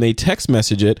number and they text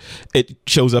message it, it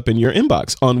shows up in your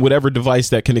inbox on whatever device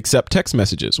that can accept text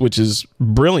messages, which is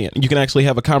brilliant. You can actually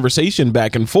have a conversation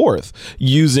back and forth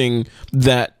using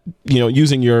that,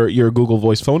 using your Google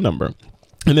Voice phone number.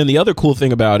 And then the other cool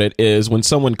thing about it is, when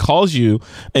someone calls you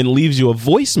and leaves you a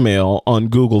voicemail on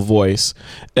Google Voice,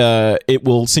 it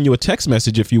will send you a text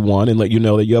message if you want and let you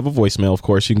know that you have a voicemail. Of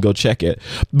course, you can go check it.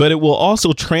 But it will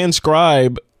also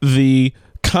transcribe the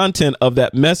content of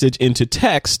that message into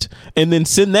text and then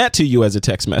send that to you as a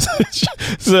text message.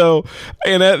 So,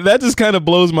 and that just kind of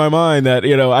blows my mind that,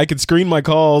 I could screen my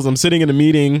calls. I'm sitting in a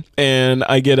meeting and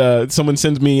I get someone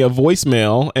sends me a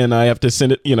voicemail and I have to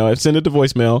send it, I send it to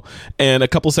voicemail, and a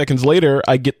couple seconds later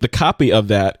I get the copy of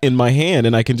that in my hand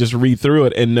and I can just read through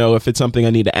it and know if it's something I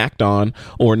need to act on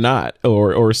or not,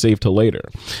 or save to later.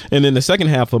 And then the second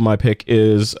half of my pick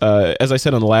is, as I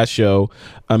said on the last show,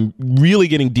 I'm really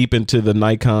getting deep into the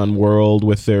Nikon world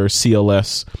with their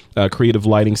CLS creative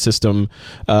lighting system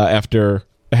after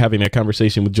having a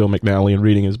conversation with Joe McNally and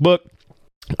reading his book.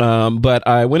 But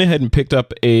I went ahead and picked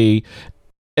up a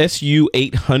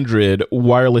SU-800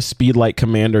 wireless speedlight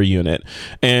commander unit.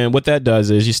 And what that does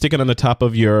is you stick it on the top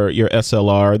of your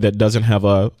SLR that doesn't have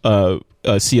a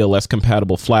CLS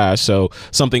compatible flash, so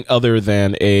something other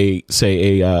than a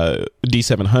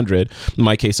D700. In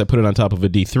my case, I put it on top of a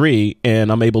D3,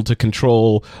 and I'm able to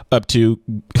control up to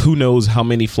who knows how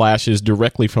many flashes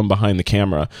directly from behind the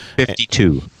camera.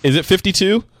 52. Is it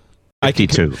 52?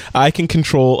 52. I can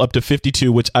control up to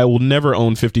 52, which I will never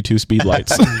own 52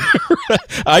 speedlights.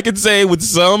 I can say with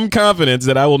some confidence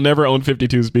that I will never own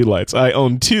 52 speedlights. I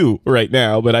own 2 right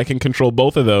now, but I can control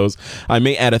both of those. I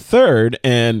may add a third,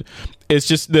 and it's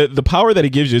just the power that it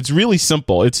gives you. It's really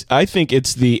simple. I think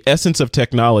it's the essence of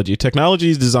technology. Technology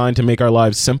is designed to make our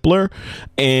lives simpler,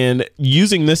 and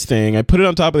using this thing, I put it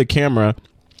on top of the camera.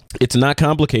 It's not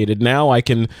complicated. Now I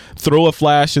can throw a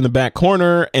flash in the back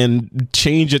corner and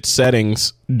change its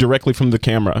settings directly from the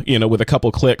camera, with a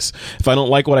couple clicks. If I don't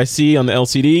like what I see on the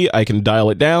LCD, I can dial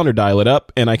it down or dial it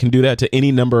up, and I can do that to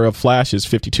any number of flashes,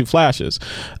 52 flashes,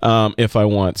 if I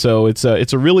want. So it's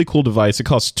a really cool device. It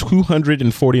costs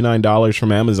 $249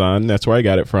 from Amazon. That's where I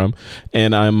got it from,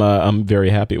 and I'm very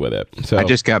happy with it. So I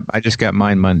just got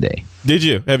mine Monday. Did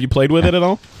you? Have you played with it at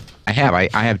all? I have. I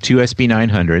have 2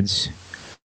 SB900s.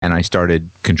 And I started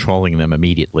controlling them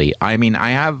immediately. I mean,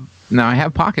 I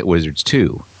have Pocket Wizards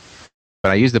too,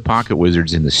 but I use the Pocket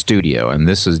Wizards in the studio, and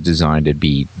this is designed to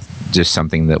be just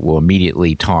something that will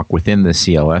immediately talk within the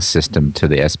CLS system to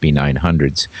the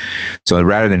SB900s. So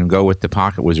rather than go with the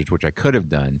Pocket Wizards, which I could have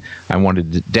done, I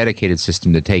wanted a dedicated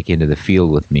system to take into the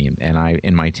field with me. And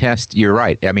in my test, you're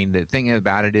right. I mean, the thing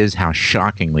about it is how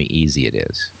shockingly easy it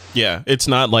is. Yeah, it's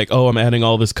not like, oh, I'm adding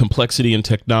all this complexity and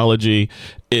technology.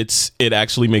 It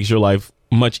actually makes your life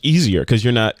much easier because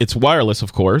it's wireless,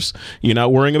 of course. You're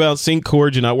not worrying about sync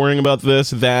cords. You're not worrying about this,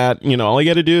 that. All you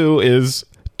got to do is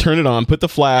turn it on, put the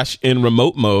flash in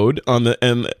remote mode on the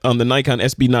Nikon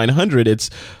SB900. It's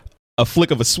a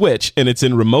flick of a switch and it's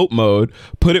in remote mode.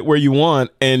 Put it where you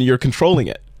want and you're controlling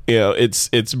it.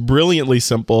 It's brilliantly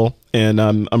simple, and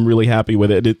I'm really happy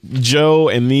with it. Joe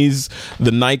and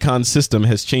the Nikon system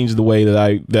has changed the way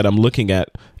that I'm looking at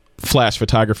flash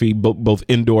photography, both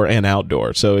indoor and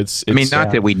outdoor. So it's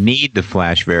not that we need the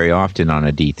flash very often on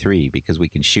a D3 because we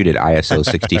can shoot at ISO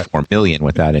 64 million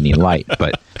without any light,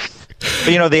 but.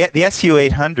 But, the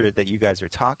SU800 that you guys are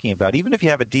talking about, even if you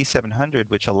have a D700,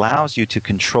 which allows you to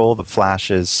control the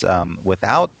flashes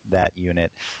without that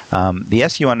unit, the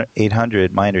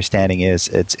SU800, my understanding is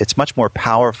it's much more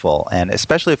powerful, and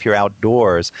especially if you're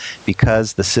outdoors,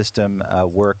 because the system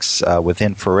works with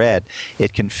infrared,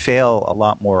 it can fail a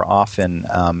lot more often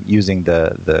using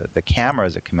the camera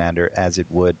as a commander as it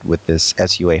would with this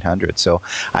SU800. So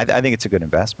I think it's a good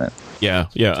investment. Yeah,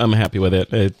 I'm happy with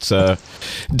it. It's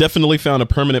definitely found a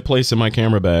permanent place in my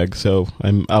camera bag, so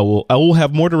I will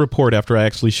have more to report after I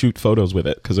actually shoot photos with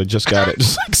it, because I just got it,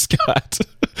 just like Scott.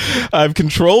 I've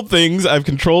controlled things, I've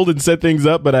controlled and set things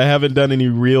up, but I haven't done any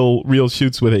real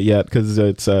shoots with it yet because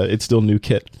it's still new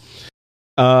kit.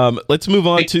 Let's move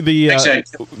on to the. Actually,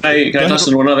 can I toss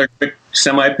in one other quick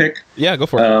semi-pick? Yeah, go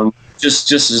for it.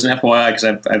 Just as an FYI,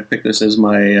 because I've picked this as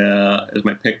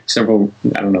my pick several,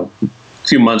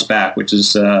 few months back, which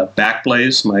is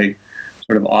Backblaze, my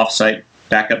sort of off-site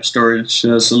backup storage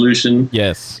solution.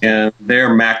 Yes. And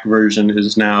their Mac version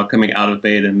is now coming out of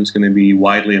beta and is going to be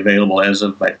widely available as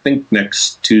of, I think,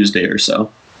 next Tuesday or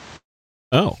so.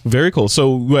 Oh, very cool.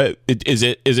 So is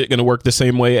it going to work the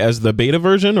same way as the beta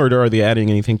version, or are they adding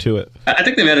anything to it? I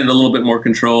think they've added a little bit more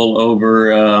control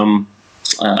over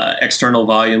external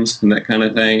volumes and that kind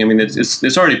of thing. I mean,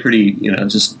 it's already pretty,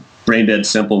 just brain dead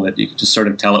simple that you can just sort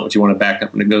of tell it what you want to back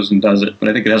up and it goes and does it. But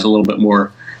I think it has a little bit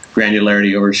more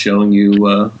granularity over showing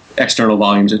you external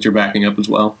volumes that you're backing up as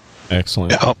well.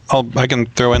 Excellent. Yeah, I can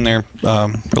throw in there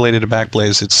related to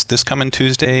Backblaze. It's this coming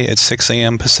Tuesday at 6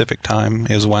 a.m. Pacific time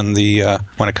is when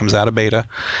it comes out of beta,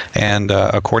 and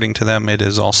according to them, it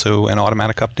is also an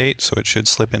automatic update, so it should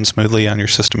slip in smoothly on your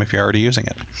system if you're already using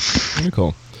it. Very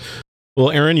cool.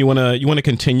 Well, Aaron, you want to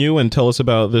continue and tell us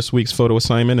about this week's photo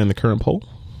assignment and the current poll?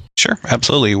 Sure,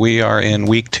 absolutely. We are in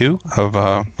week 2 of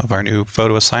our new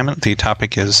photo assignment. The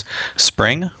topic is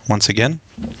spring, once again.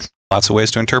 Lots of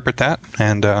ways to interpret that,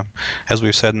 and as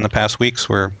we've said in the past weeks,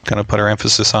 we're going to put our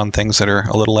emphasis on things that are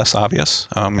a little less obvious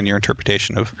in your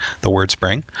interpretation of the word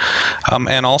spring.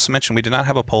 And also mention we did not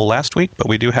have a poll last week, but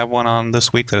we do have one on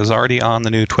this week that is already on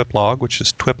the new TWIP log, which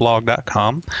is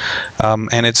twiplog.com,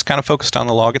 and it's kind of focused on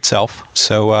the log itself.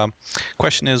 So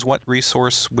question is, what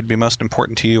resource would be most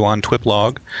important to you on TWIP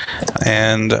log?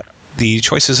 And the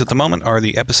choices at the moment are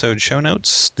the episode show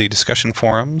notes, the discussion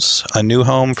forums, a new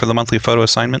home for the monthly photo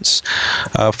assignments,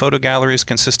 photo galleries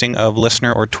consisting of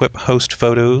listener or TWIP host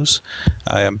photos,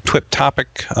 TWIP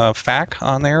topic FAQ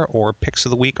on there, or Picks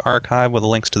of the Week archive with the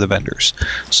links to the vendors.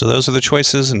 So those are the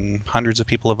choices, and hundreds of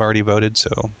people have already voted,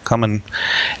 so come and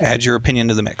add your opinion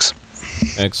to the mix.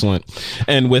 Excellent.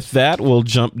 And with that, we'll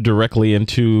jump directly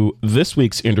into this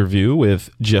week's interview with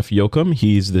Jeff Yoakum.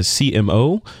 He's the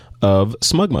CMO of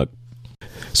SmugMug.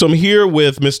 So I'm here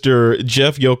with Mr.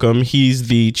 Jeff Yoakum. He's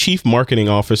the Chief Marketing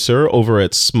Officer over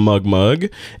at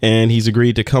SmugMug, and he's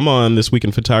agreed to come on This Week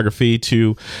in Photography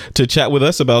to chat with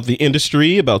us about the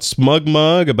industry, about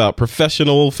SmugMug, about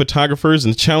professional photographers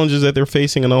and challenges that they're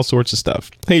facing, and all sorts of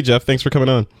stuff. Hey, Jeff, thanks for coming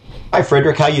on. Hi,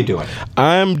 Frederick. How you doing?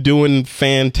 I'm doing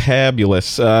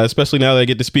fantabulous, especially now that I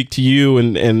get to speak to you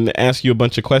and ask you a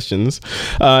bunch of questions.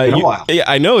 Been a while. Yeah,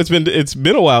 I know it's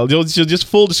been a while. Just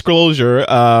full disclosure,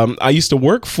 I used to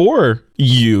work for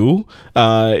you,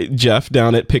 Jeff,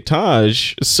 down at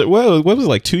Pictage. So, what was it,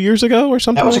 like 2 years ago or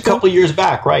something? That was like a couple of years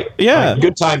back, right? Yeah.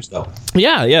 Good times, though.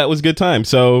 Yeah, it was a good time.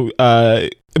 So,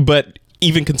 but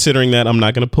even considering that, I'm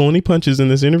not going to pull any punches in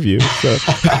this interview. So.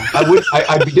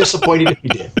 I'd be disappointed if you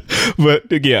did.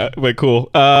 But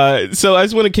cool. So I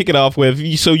just want to kick it off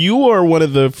with, so you are one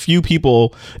of the few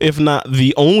people, if not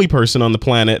the only person on the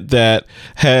planet that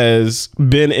has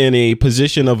been in a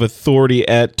position of authority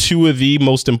at two of the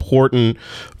most important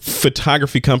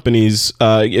photography companies,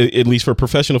 at least for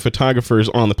professional photographers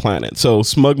on the planet. So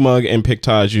SmugMug and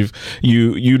Pictage,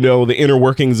 you know the inner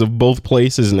workings of both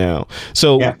places now.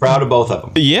 So yeah, proud of both of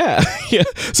them. Yeah.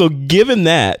 So given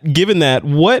that,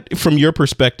 what from your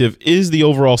perspective is the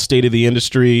overall state of the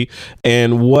industry,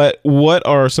 and what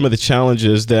are some of the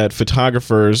challenges that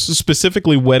photographers,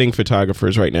 specifically wedding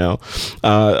photographers right now,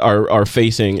 are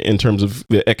facing in terms of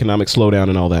the economic slowdown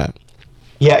and all that?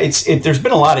 Yeah, there's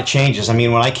been a lot of changes. I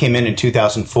mean, when I came in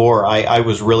 2004, I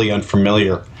was really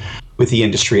unfamiliar with the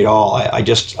industry at all.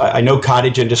 I know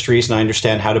cottage industries and I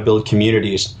understand how to build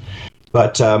communities.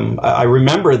 But I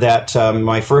remember that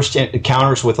my first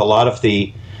encounters with a lot of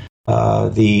the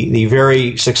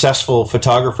very successful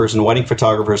photographers and wedding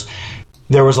photographers,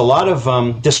 there was a lot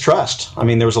of distrust. I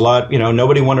mean, there was a lot,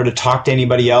 nobody wanted to talk to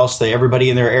anybody else. Everybody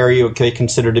in their area they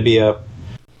considered to be a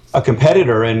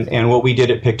competitor. And what we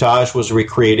did at Pictage was we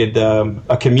created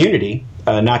a community,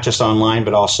 not just online,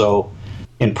 but also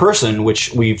in person,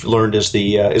 which we've learned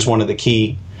is one of the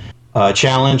key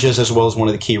challenges as well as one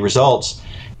of the key results.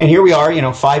 And here we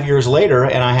are, 5 years later,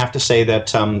 and I have to say that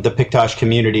the Pictage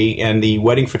community and the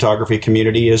wedding photography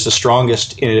community is the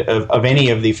strongest of any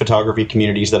of the photography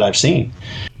communities that I've seen.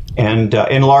 And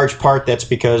in large part, that's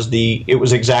because it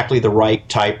was exactly the right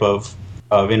type of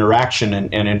interaction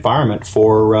and environment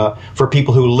for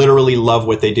people who literally love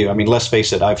what they do. I mean, let's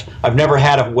face it, I've never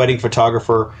had a wedding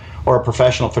photographer or a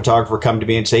professional photographer come to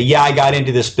me and say, yeah, I got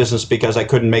into this business because I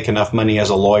couldn't make enough money as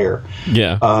a lawyer.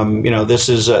 Yeah. This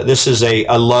is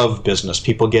a love business.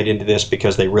 People get into this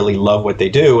because they really love what they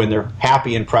do, and they're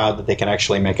happy and proud that they can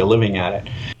actually make a living at it.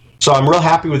 So I'm real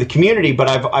happy with the community, but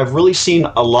I've really seen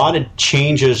a lot of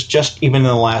changes just even in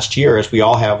the last year, as we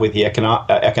all have with the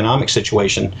economic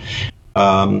situation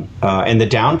and the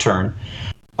downturn.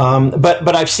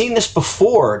 But I've seen this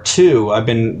before too. I've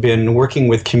been working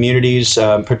with communities,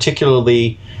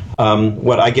 particularly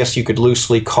what I guess you could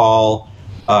loosely call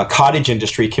cottage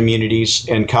industry communities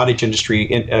and cottage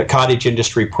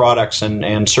industry products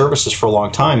and services for a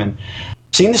long time, and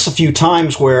seen this a few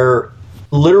times where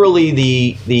literally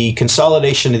the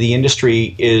consolidation of the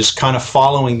industry is kind of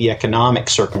following the economic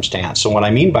circumstance. So what I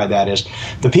mean by that is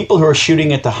the people who are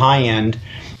shooting at the high end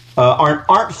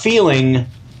aren't feeling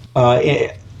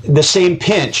the same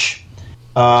pinch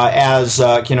as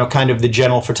kind of the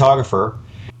general photographer,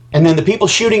 and then the people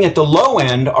shooting at the low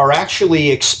end are actually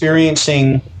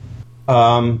experiencing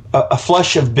a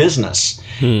flush of business.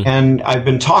 And I've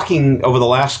been talking over the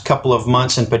last couple of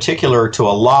months in particular to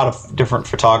a lot of different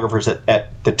photographers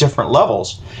at the different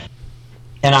levels,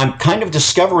 and I'm kind of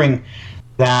discovering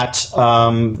that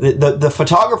the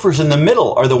photographers in the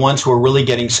middle are the ones who are really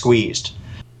getting squeezed.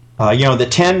 The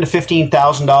 $10,000 to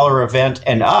 $15,000 event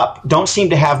and up don't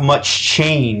seem to have much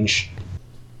change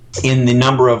in the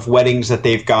number of weddings that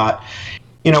they've got,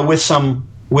 with some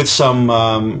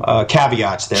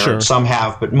caveats there. Sure. Some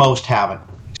have, but most haven't.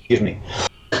 Excuse me.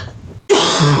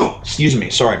 Excuse me.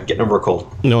 Sorry, I'm getting over a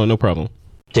cold. No problem.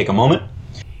 Take a moment.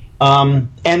 And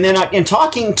then in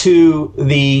talking to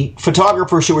the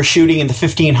photographers who are shooting in the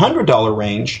 $1,500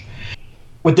 range,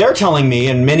 what they're telling me,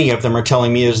 and many of them are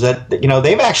telling me, is that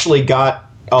they've actually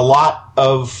got a lot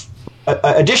of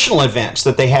additional events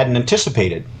that they hadn't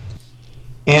anticipated.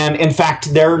 And in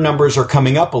fact, their numbers are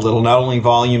coming up a little, not only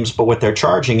volumes, but what they're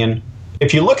charging. And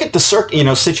if you look at the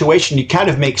situation, it kind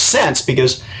of makes sense,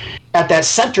 because at that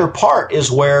center part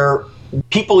is where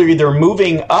people are either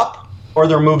moving up or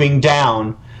they're moving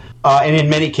down. And in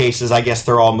many cases, I guess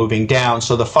they're all moving down.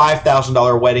 So the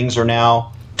 $5,000 weddings are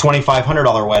now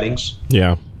 $2,500 weddings.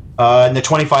 Yeah. And the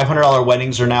 $2,500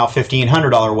 weddings are now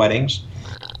 $1,500 weddings.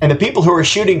 And the people who are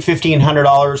shooting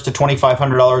 $1,500 to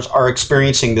 $2,500 are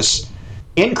experiencing this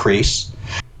increase.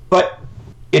 But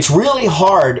it's really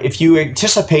hard if you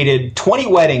anticipated 20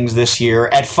 weddings this year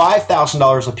at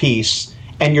 $5,000 a piece,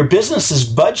 and your business is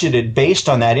budgeted based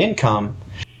on that income,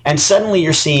 and suddenly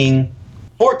you're seeing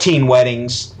 14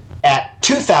 weddings at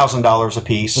 $2,000 a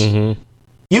piece.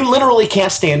 You literally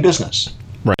can't stay in business.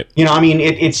 Right. You know, I mean,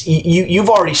 you've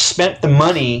already spent the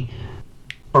money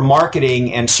for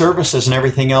marketing and services and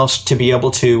everything else to be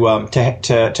able to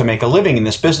make a living in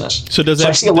this business. So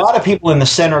I see a lot of people in the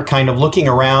center kind of looking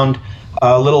around,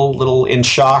 a little in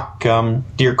shock,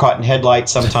 deer caught in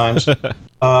headlights sometimes,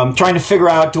 trying to figure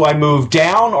out, do I move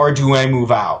down or do I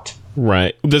move out?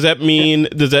 Right. Does that mean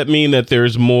that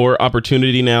there's more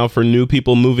opportunity now for new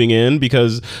people moving in,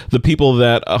 because the people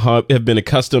that have been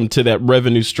accustomed to that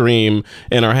revenue stream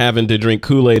and are having to drink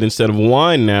Kool-Aid instead of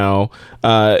wine now,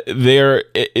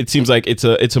 it seems like it's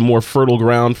a more fertile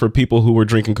ground for people who were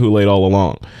drinking Kool-Aid all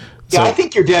along. Yeah, I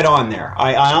think you're dead on there.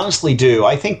 I honestly do.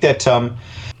 I think that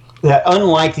that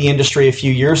unlike the industry a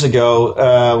few years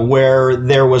ago, where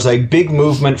there was a big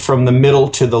movement from the middle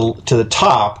to the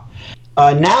top,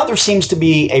 now there seems to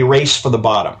be a race for the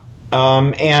bottom.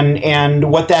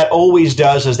 And what that always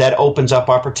does is that opens up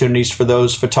opportunities for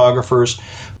those photographers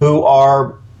who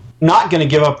are not going to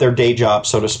give up their day job,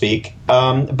 so to speak,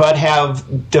 but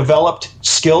have developed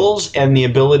skills and the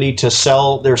ability to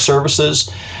sell their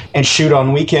services and shoot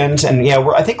on weekends. And yeah,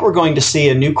 I think we're going to see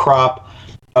a new crop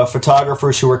of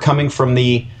photographers who are coming from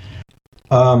the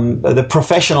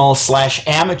professional /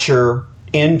 amateur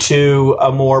into a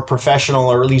more professional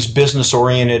or at least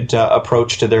business-oriented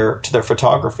approach to their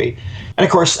photography. And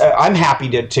of course, I'm happy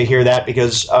to hear that,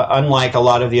 because unlike a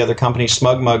lot of the other companies,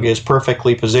 SmugMug is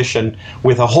perfectly positioned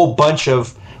with a whole bunch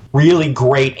of really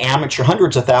great amateur,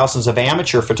 hundreds of thousands of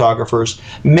amateur photographers,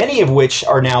 many of which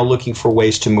are now looking for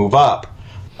ways to move up,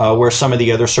 where some of the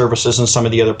other services and some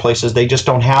of the other places, they just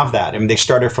don't have that. I mean, they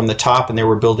started from the top and they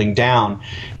were building down,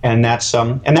 and that's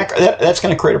going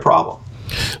to create a problem.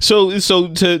 So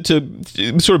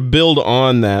to sort of build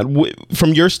on that,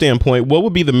 from your standpoint, what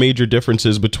would be the major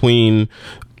differences between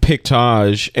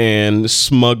Pictage and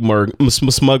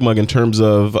SmugMug in terms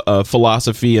of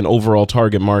philosophy and overall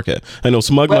target market? I know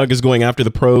SmugMug is going after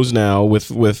the pros now with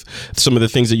some of the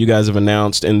things that you guys have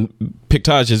announced, and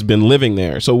Pictage has been living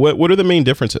there. So what are the main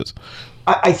differences?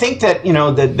 I think that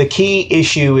the key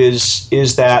issue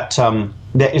is that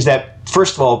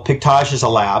first of all, Pictage is a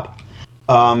lab.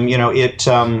 It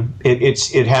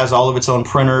has all of its own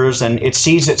printers, and it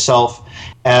sees itself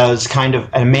as kind of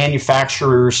a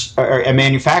manufacturing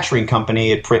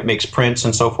company. It makes prints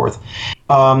and so forth.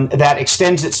 That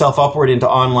extends itself upward into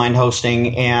online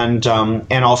hosting and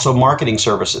also marketing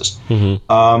services.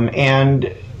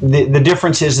 And the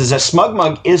difference is that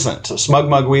SmugMug isn't.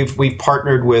 SmugMug, we've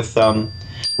partnered with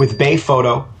Bay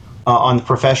Photo on the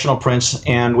professional prints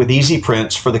and with Easy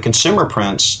Prints for the consumer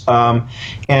prints.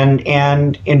 And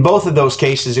in both of those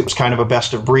cases, it was kind of a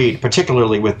best of breed,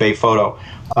 particularly with Bay Photo.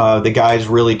 The guys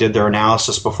really did their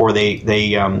analysis before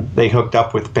they hooked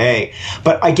up with Bay.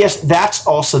 But I guess that's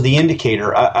also the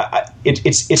indicator.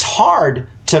 It's hard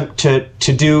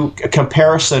to do a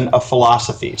comparison of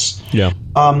philosophies. Yeah.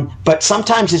 But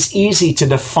sometimes it's easy to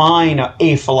define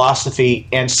a philosophy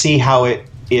and see how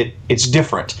it's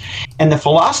different. And the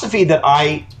philosophy that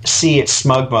I see at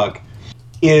SmugMug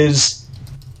is,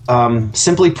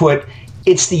 simply put,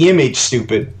 it's the image,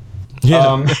 stupid.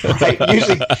 Yeah. Right?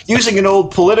 Using an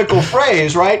old political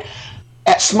phrase, right?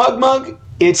 At SmugMug,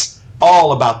 it's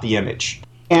all about the image.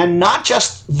 And not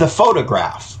just the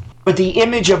photograph, but the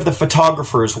image of the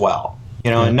photographer as well.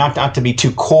 And not to be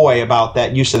too coy about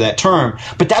that use of that term,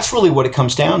 but that's really what it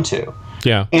comes down to.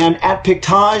 Yeah. And at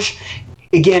Pictage,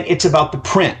 again, it's about the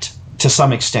print to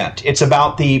some extent. It's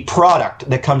about the product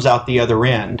that comes out the other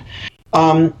end.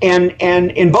 And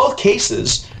in both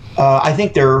cases, I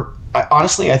think they're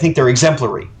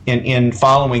exemplary in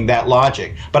following that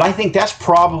logic. But I think that's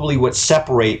probably what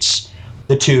separates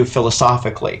the two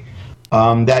philosophically.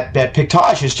 That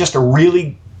Pictage is just a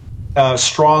really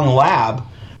strong lab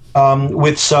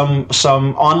with some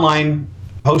online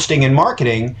hosting and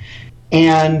marketing.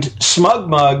 And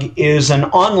SmugMug is an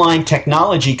online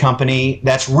technology company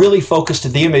that's really focused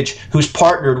at the image, who's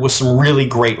partnered with some really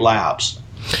great labs.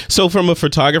 So from a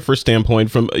photographer standpoint,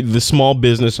 from the small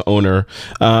business owner,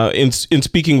 in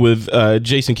speaking with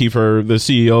Jason Kiefer, the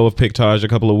CEO of Pictage, a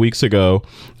couple of weeks ago,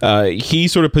 he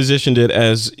sort of positioned it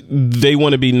as they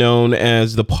want to be known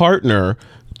as the partner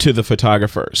to the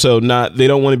photographer. So they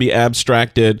don't want to be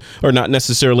abstracted, or not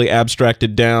necessarily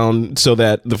abstracted down, so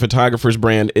that the photographer's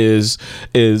brand is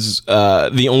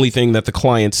the only thing that the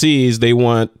client sees. They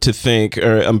want to think,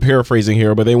 or I'm paraphrasing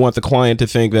here, but they want the client to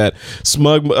think that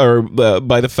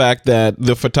by the fact that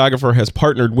the photographer has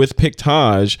partnered with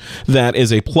Pictage, that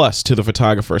is a plus to the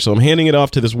photographer. So I'm handing it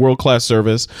off to this world-class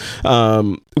service,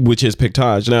 which is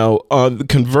Pictage. Now,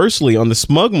 conversely, on the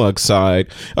SmugMug side,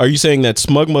 are you saying that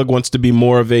SmugMug wants to be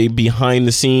more of a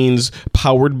behind-the-scenes,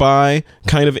 powered-by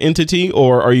kind of entity,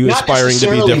 or are you aspiring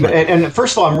to be different? And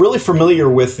first of all, I'm really familiar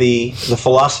with the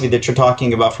philosophy that you're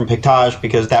talking about from Pictage,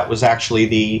 because that was actually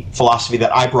the philosophy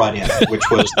that I brought in, which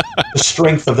was the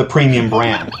strength of the premium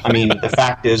brand. I mean, the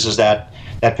fact is that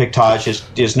Pictage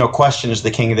is no question is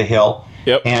the king of the hill.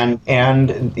 Yep.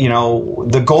 And you know,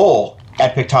 the goal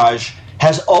at Pictage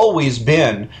has always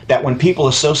been that when people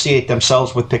associate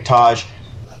themselves with Pictage,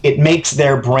 it makes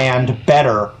their brand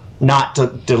better, not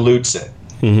dilutes it.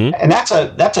 Mm-hmm. And that's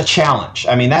a challenge.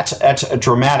 I mean, that's a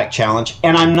dramatic challenge.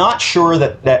 And I'm not sure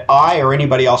that I or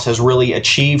anybody else has really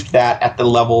achieved that at the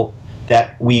level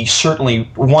that we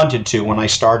certainly wanted to when I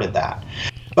started that.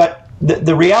 But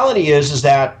the reality is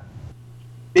that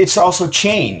it's also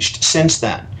changed since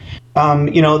then.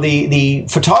 You know, the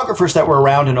photographers that were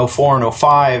around in 04 and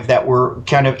 05 that were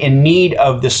kind of in need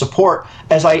of the support,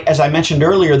 as I mentioned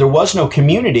earlier, there was no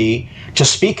community to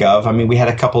speak of. I mean, we had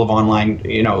a couple of online,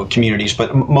 you know, communities,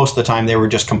 but most of the time they were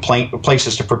just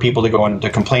places for people to go and to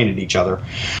complain at each other.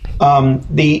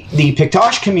 The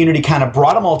Pictage community kind of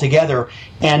brought them all together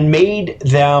and made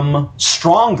them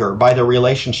stronger by their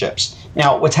relationships.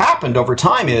 Now, what's happened over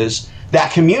time is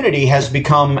that community has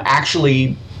become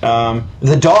actually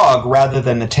the dog rather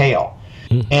than the tail.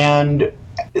 And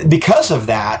because of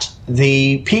that,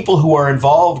 the people who are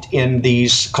involved in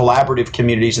these collaborative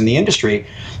communities in the industry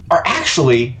are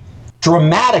actually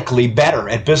dramatically better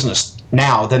at business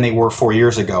now than they were 4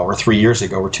 years ago or 3 years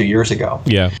ago or 2 years ago.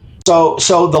 Yeah. So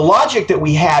the logic that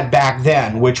we had back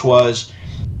then, which was,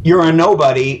 you're a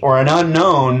nobody or an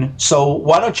unknown, so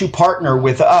why don't you partner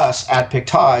with us at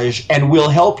Pictage and we'll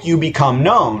help you become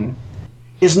known,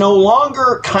 is no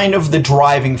longer kind of the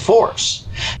driving force.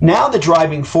 Now the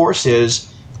driving force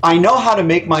is, I know how to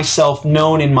make myself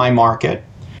known in my market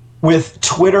with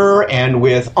Twitter and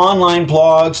with online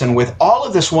blogs and with all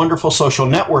of this wonderful social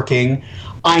networking.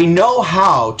 I know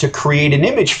how to create an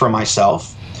image for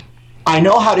myself. I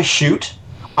know how to shoot.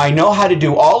 I know how to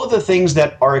do all of the things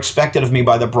that are expected of me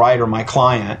by the bride or my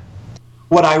client.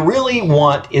 What I really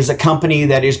want is a company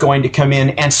that is going to come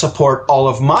in and support all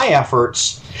of my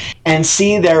efforts and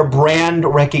see their brand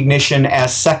recognition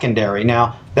as secondary.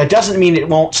 Now, that doesn't mean it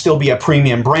won't still be a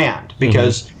premium brand,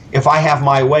 because if I have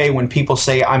my way, when people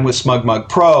say I'm with SmugMug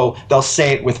Pro, they'll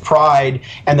say it with pride,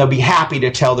 and they'll be happy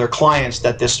to tell their clients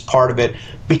that this is part of it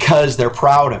because they're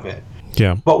proud of it.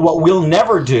 Yeah. But what we'll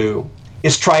never do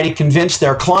is try to convince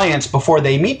their clients before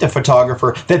they meet the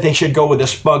photographer that they should go with a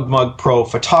SmugMug Pro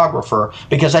photographer,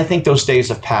 because I think those days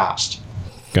have passed.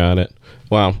 Got it.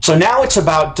 Wow. So now it's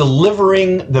about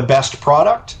delivering the best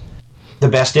product, the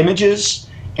best images,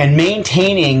 and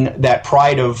maintaining that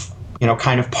pride of, you know,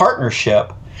 kind of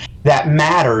partnership that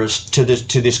matters to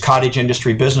these cottage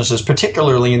industry businesses,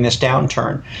 particularly in this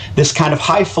downturn. This kind of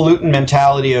highfalutin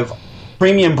mentality of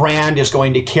premium brand is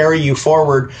going to carry you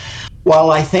forward,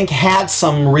 while I think had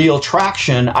some real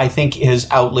traction, I think has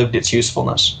outlived its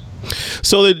usefulness.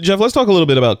 So, Jeff, let's talk a little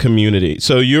bit about community.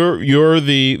 So you're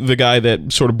the guy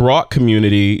that sort of brought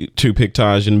community to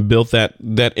Pictage and built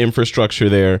that infrastructure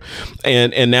there,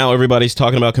 and now everybody's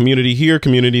talking about community here,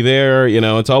 community there. You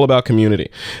know, it's all about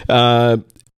community.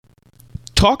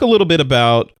 Talk a little bit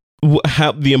about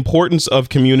how the importance of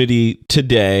community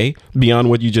today,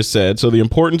 beyond what you just said. So the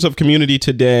importance of community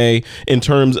today in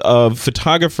terms of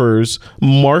photographers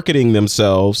marketing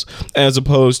themselves, as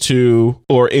opposed to,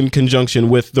 or in conjunction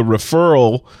with, the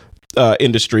referral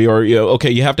industry, or, you know, okay,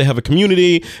 you have to have a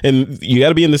community and you got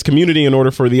to be in this community in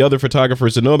order for the other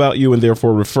photographers to know about you and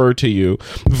therefore refer to you,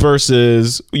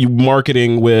 versus you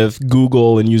marketing with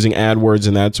Google and using AdWords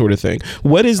and that sort of thing.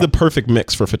 What is the perfect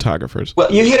mix for photographers?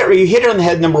 Well, you hit it on the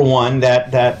head. Number one,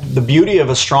 that the beauty of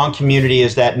a strong community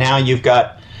is that now you've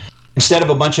got, instead of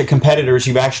a bunch of competitors,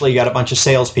 you've actually got a bunch of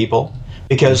salespeople.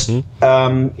 Because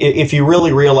if you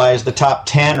really realize the top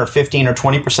 10 or 15 or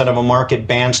 20% of a market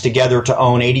bands together to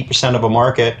own 80% of a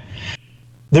market,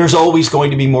 there's always going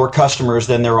to be more customers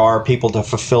than there are people to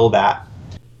fulfill that.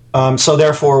 So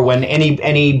therefore, when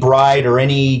any bride or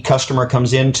any customer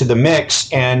comes into the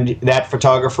mix and that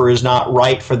photographer is not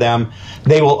right for them,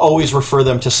 they will always refer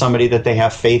them to somebody that they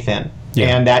have faith in.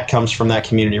 Yeah. And that comes from that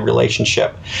community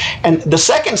relationship. And the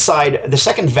second side, the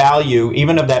second value,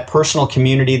 even of that personal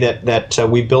community that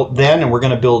we built then and we're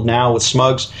going to build now with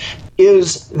Smugs,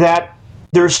 is that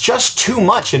there's just too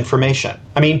much information.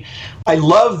 I mean, I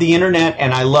love the internet,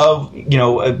 and I love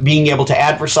being able to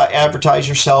advertise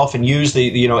yourself and use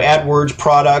the AdWords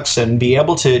products and be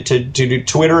able to do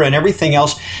Twitter and everything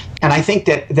else. And I think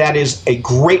that is a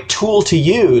great tool to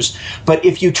use. But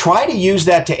if you try to use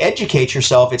that to educate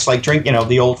yourself, it's like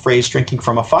the old phrase, drinking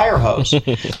from a fire hose.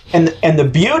 and the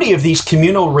beauty of these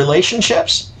communal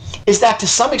relationships is that to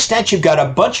some extent you've got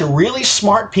a bunch of really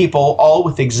smart people all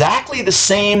with exactly the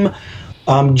same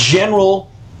general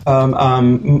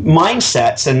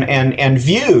mindsets and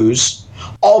views,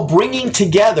 all bringing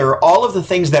together all of the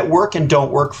things that work and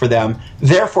don't work for them,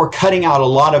 therefore cutting out a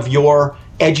lot of your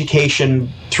education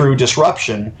through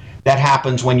disruption that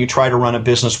happens when you try to run a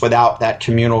business without that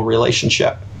communal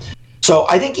relationship. So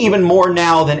I think even more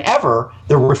now than ever,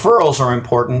 the referrals are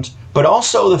important, but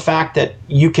also the fact that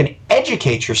you can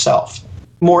educate yourself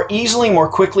more easily, more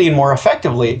quickly, and more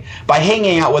effectively by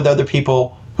hanging out with other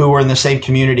people who are in the same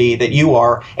community that you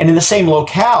are and in the same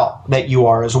locale that you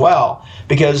are as well.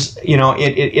 Because,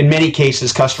 in many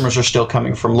cases, customers are still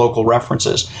coming from local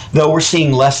references, though we're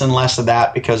seeing less and less of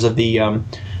that because of the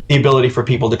ability for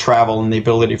people to travel and the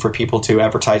ability for people to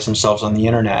advertise themselves on the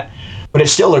internet. But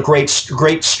it's still a great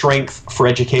strength for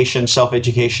education,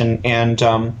 self-education, and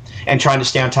trying to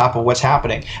stay on top of what's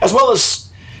happening. As well as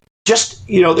just,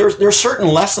 there's certain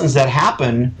lessons that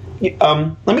happen.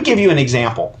 Let me give you an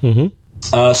example. Mm-hmm.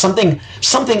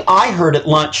 Something I heard at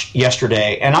lunch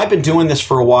yesterday, and I've been doing this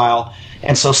for a while,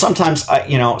 and so sometimes I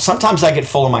get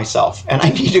full of myself, and I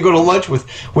need to go to lunch with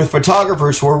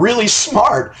photographers who are really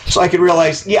smart, so I could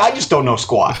realize, I just don't know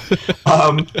squat.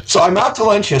 So I'm out to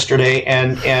lunch yesterday,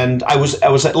 and I was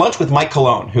at lunch with Mike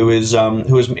Colon, who is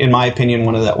in my opinion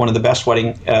one of the best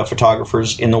wedding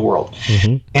photographers in the world,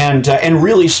 mm-hmm. and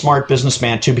really smart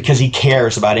businessman too, because he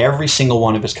cares about every single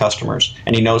one of his customers,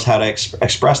 and he knows how to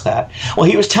express that. Well,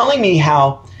 he was telling me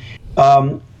how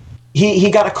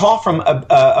he got a call from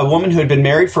a woman who had been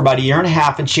married for about a year and a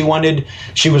half, and she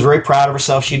was very proud of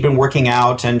herself. She'd been working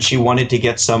out, and she wanted to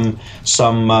get some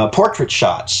portrait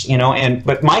shots,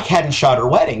 but Mike hadn't shot her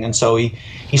wedding, and so he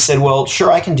said, well, sure,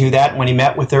 I can do that. And when he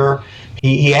met with her,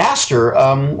 he asked her,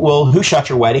 well, who shot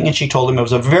your wedding? And she told him it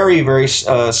was a very, very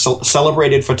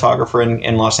celebrated photographer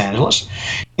in Los Angeles.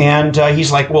 And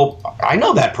he's like, well, I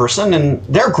know that person, and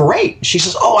they're great. She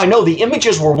says, oh, I know, the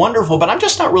images were wonderful, but I'm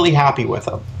just not really happy with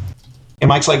them. And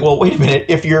Mike's like, well, wait a minute.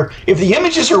 If the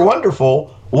images are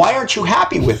wonderful, why aren't you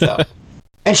happy with them?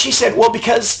 And she said, well,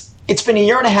 because it's been a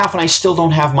year and a half and I still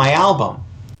don't have my album.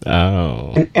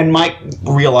 Oh. And Mike,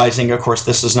 realizing, of course,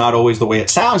 this is not always the way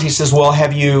it sounds, he says, well,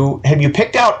 have you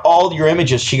picked out all your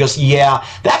images? She goes, yeah,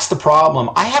 that's the problem.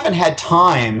 I haven't had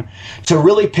time to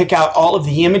really pick out all of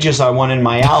the images I want in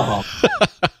my album.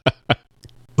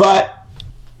 But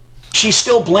she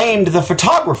still blamed the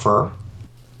photographer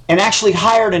and actually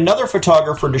hired another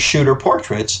photographer to shoot her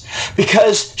portraits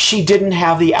because she didn't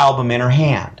have the album in her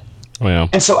hand. Wow.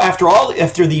 And so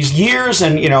after these years,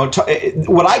 and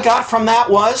what I got from that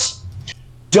was,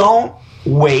 don't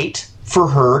wait for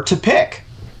her to pick.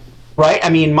 Right? I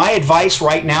mean, my advice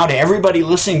right now to everybody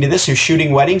listening to this who's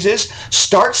shooting weddings is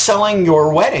start selling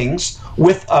your weddings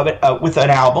with an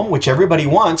album, which everybody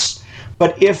wants.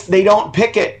 But if they don't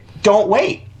pick it, don't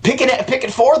wait. Pick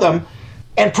it for them,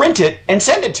 and print it and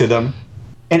send it to them.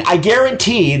 And I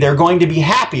guarantee they're going to be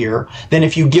happier than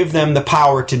if you give them the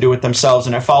power to do it themselves.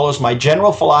 And it follows my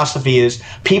general philosophy is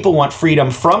people want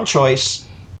freedom from choice,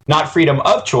 not freedom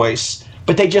of choice,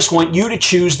 but they just want you to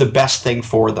choose the best thing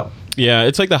for them. Yeah,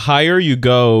 it's like the higher you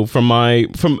go in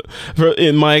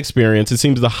my experience, it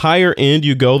seems the higher end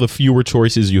you go, the fewer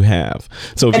choices you have.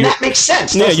 So that makes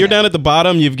sense. Yeah, you're down at the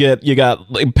bottom, you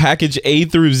got like package A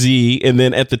through Z, and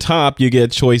then at the top you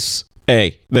get choice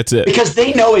A. That's it. Because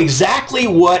they know exactly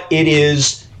what it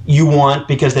is you want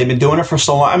because they've been doing it for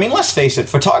so long. I mean, let's face it,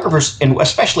 photographers, and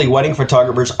especially wedding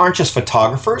photographers, aren't just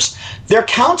photographers. They're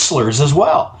counselors as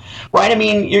well, right? I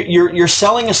mean, you're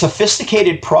selling a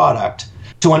sophisticated product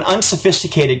to an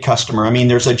unsophisticated customer. I mean,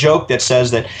 there's a joke that says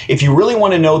that if you really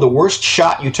want to know the worst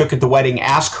shot you took at the wedding,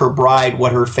 ask her bride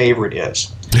what her favorite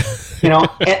is.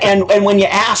 And when you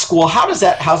ask, well, how's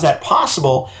that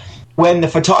possible? When the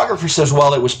photographer says,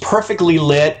 well, it was perfectly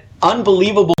lit,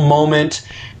 unbelievable moment,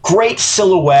 great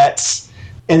silhouettes,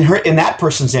 in that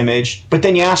person's image, but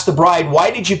then you ask the bride,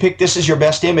 why did you pick this as your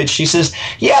best image? She says,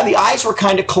 yeah, the eyes were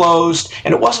kind of closed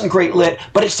and it wasn't great lit,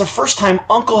 but it's the first time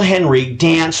Uncle Henry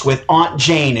danced with Aunt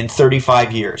Jane in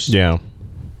 35 years. Yeah.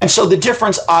 And so the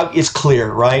difference is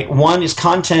clear, right? One is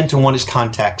content and one is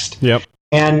context. Yep.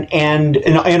 And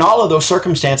in all of those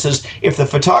circumstances, if the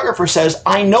photographer says,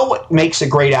 I know what makes a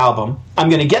great album, I'm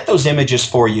going to get those images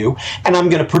for you, and I'm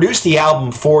going to produce the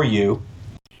album for you,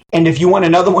 and if you want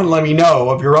another one, let me know,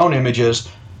 of your own images,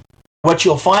 what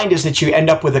you'll find is that you end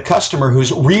up with a customer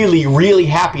who's really, really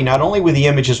happy, not only with the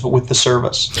images, but with the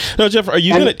service. No, Jeff, are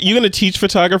you gonna teach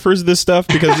photographers this stuff?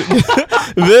 Because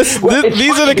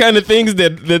these are the kind of things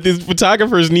that these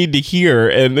photographers need to hear,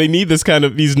 and they need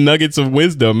these nuggets of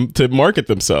wisdom to market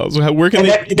themselves. Where can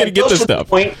they get this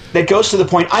stuff? That goes to the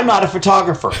point, I'm not a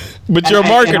photographer. But you're a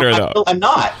marketer, though. I'm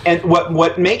not. And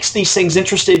what makes these things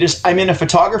interesting is I'm in a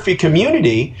photography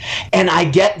community, and I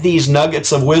get these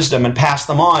nuggets of wisdom and pass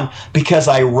them on, because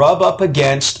I rub up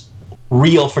against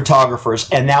real photographers.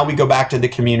 And now we go back to the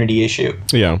community issue.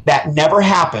 Yeah. That never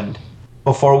happened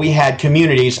before we had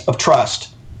communities of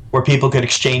trust where people could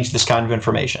exchange this kind of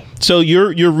information. So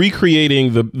you're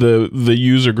recreating the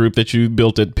user group that you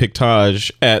built at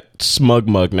Pictage at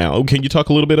SmugMug now. Can you talk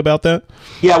a little bit about that?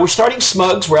 Yeah, we're starting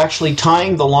Smugs. We're actually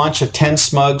tying the launch of 10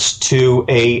 Smugs to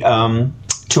a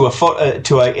tour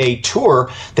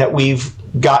that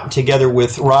we've gotten together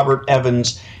with Robert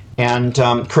Evans and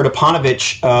Kurt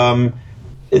Aponovich,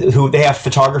 who they have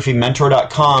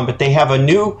photographymentor.com, but they have a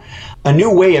new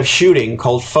way of shooting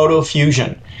called Photo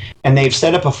Fusion, and they've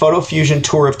set up a Photo Fusion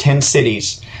tour of 10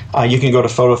 cities. You can go to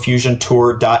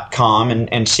photofusiontour.com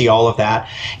and see all of that.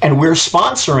 And we're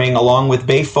sponsoring, along with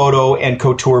Bay Photo and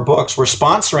Couture Books, we're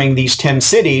sponsoring these 10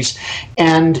 cities,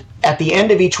 and at the end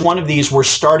of each one of these, we're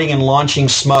starting and launching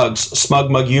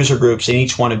SmugMug user groups in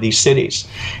each one of these cities.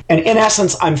 And in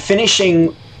essence, I'm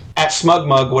finishing at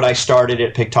SmugMug what I started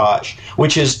at Pictage,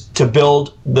 which is to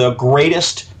build the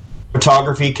greatest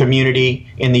photography community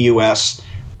in the U.S.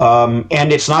 And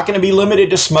it's not going to be limited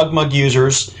to SmugMug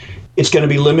users. It's going to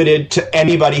be limited to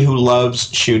anybody who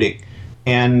loves shooting.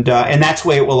 And that's the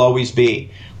way it will always be.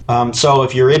 So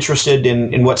if you're interested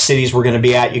in what cities we're going to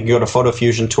be at, you can go to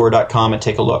photofusiontour.com and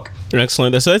take a look.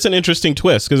 Excellent. So that's an interesting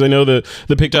twist, because I know the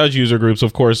Pictage user groups,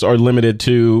 of course, are limited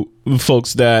to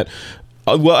folks that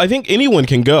well, I think anyone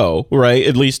can go, right?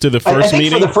 At least to the first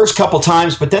meeting. For the first couple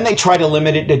times, but then they try to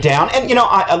limit it down. And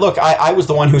I was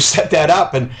the one who set that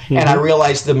up, and I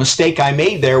realized the mistake I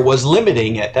made there was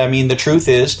limiting it. I mean, the truth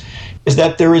is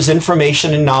that there is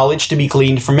information and knowledge to be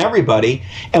gleaned from everybody.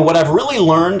 And what I've really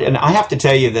learned, and I have to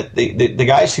tell you that the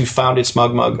guys who founded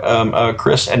SmugMug,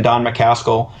 Chris and Don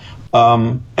McCaskill,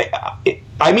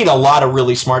 I meet a lot of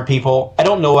really smart people. I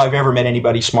don't know I've ever met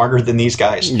anybody smarter than these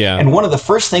guys. Yeah. And one of the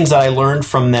first things that I learned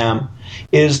from them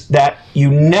is that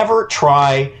you never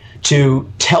try to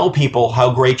tell people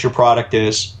how great your product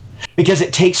is, because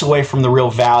it takes away from the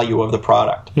real value of the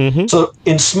product. Mm-hmm. So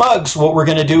in Smugs, what we're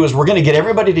going to do is we're going to get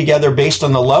everybody together based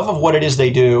on the love of what it is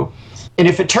they do. And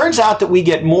if it turns out that we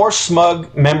get more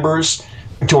Smug members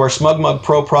to our SmugMug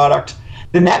Pro product,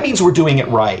 then that means we're doing it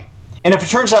right. And if it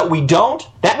turns out we don't,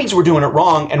 that means we're doing it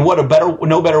wrong. And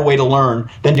no better way to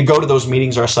learn than to go to those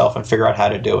meetings ourselves and figure out how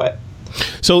to do it.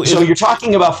 So you're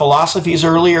talking about philosophies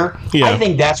earlier. Yeah. I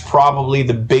think that's probably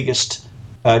the biggest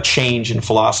change in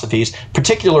philosophies,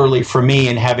 particularly for me,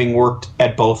 in having worked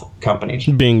at both companies.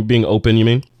 Being open, you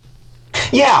mean?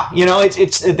 Yeah,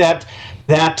 it's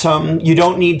that you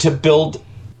don't need to build.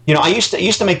 I used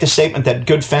to make the statement that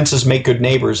good fences make good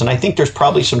neighbors, and I think there's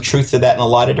probably some truth to that in a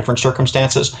lot of different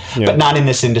circumstances, but not in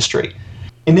this industry.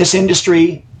 In this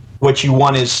industry, what you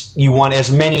want is as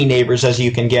many neighbors as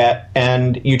you can get,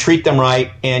 and you treat them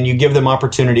right, and you give them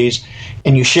opportunities,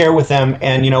 and you share with them,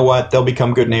 and you know what? They'll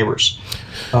become good neighbors.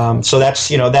 So that's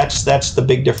the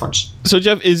big difference. So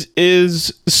Jeff, is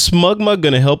SmugMug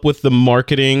going to help with the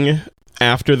marketing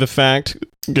after the fact?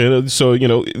 So,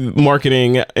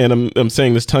 marketing, and I'm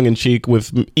saying this tongue in cheek,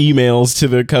 with emails to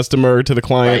the customer, to the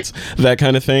clients, that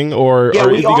kind of thing, or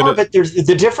but there's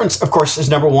the difference. Of course,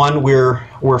 is number one,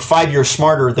 we're 5 years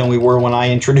smarter than we were when I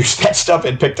introduced that stuff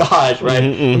at Pictage, right?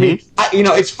 Mm-hmm. I mean,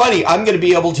 it's funny. I'm going to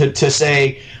be able to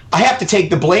say, I have to take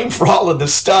the blame for all of the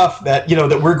stuff that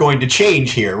that we're going to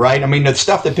change here, right? I mean, the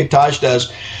stuff that Pictage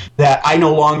does that I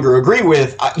no longer agree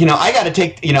with, I got to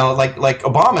take, like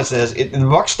Obama says, the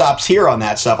buck stops here on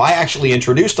that stuff. I actually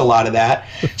introduced a lot of that.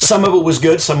 Some of it was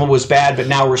good, some of it was bad, but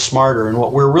now we're smarter. And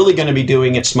what we're really going to be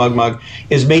doing at SmugMug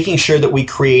is making sure that we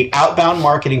create outbound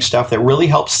marketing stuff that really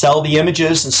helps sell the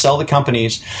images and sell the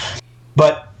companies,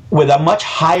 but with a much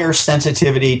higher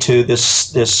sensitivity to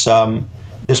this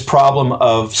this problem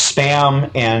of spam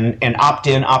and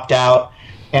opt-in, opt-out.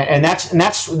 And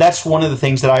that's one of the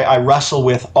things that I wrestle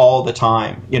with all the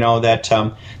time.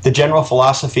 That the general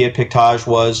philosophy at Pictage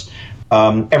was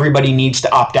everybody needs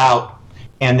to opt out,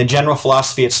 and the general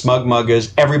philosophy at SmugMug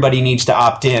is everybody needs to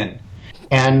opt in.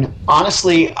 And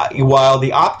honestly, while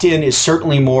the opt-in is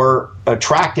certainly more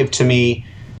attractive to me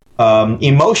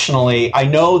emotionally, I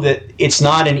know that it's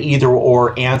not an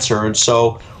either-or answer. And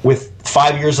so with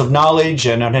 5 years of knowledge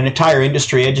and an entire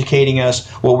industry educating us,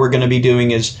 what we're going to be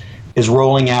doing is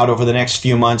rolling out over the next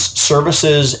few months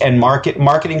services and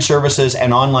marketing services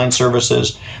and online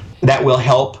services that will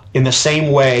help in the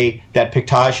same way that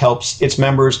Pictage helps its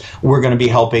members. We're going to be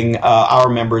helping our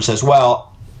members as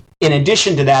well. In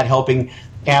addition to that, helping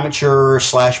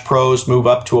amateur/pros move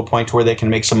up to a point where they can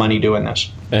make some money doing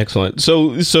this. Excellent.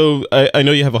 So I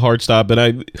know you have a hard stop, but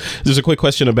there's a quick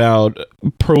question about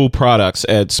pro products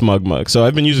at SmugMug. So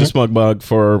I've been using SmugMug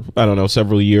for, I don't know,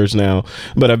 several years now,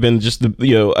 but I've been just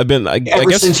I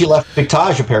guess since you left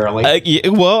Pictage, apparently. I've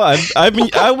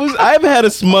had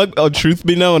a Smug. Oh, truth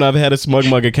be known, I've had a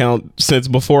SmugMug account since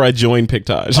before I joined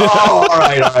Pictage. Oh, all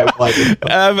right. Like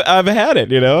I've had it,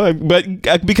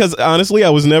 but because honestly, I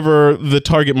was never the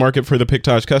target market for the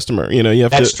Pictage customer. You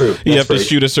have That's to true. You have to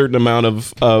shoot a certain amount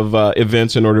of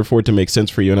events in order for it to make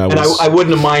sense for you. And I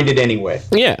wouldn't have minded anyway.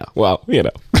 Yeah, well, but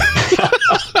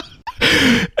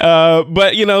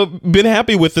been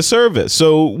happy with the service.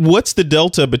 So what's the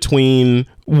delta between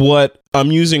what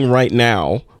I'm using right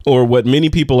now, or what many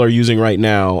people are using right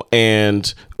now,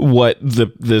 and what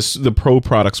the pro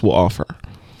products will offer?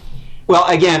 Well,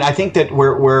 again, I think that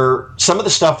we're some of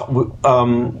the stuff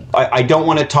I don't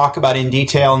want to talk about in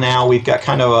detail now. We've got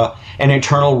kind of an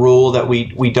internal rule that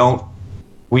we don't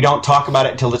talk about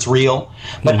it until it's real.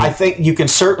 But I think you can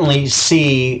certainly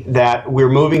see that we're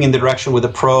moving in the direction with a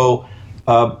pro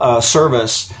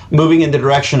service, moving in the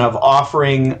direction of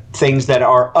offering things that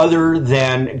are other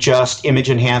than just image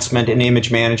enhancement and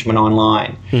image management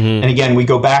online. And again, we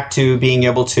go back to being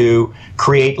able to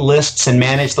create lists and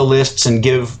manage the lists and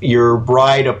give your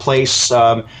bride a place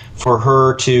for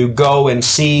her to go and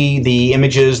see the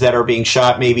images that are being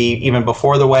shot, maybe even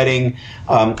before the wedding,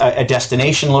 a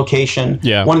destination location.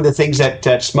 Yeah. One of the things that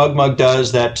SmugMug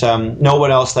does that no one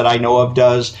else that I know of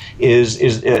does is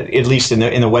at least in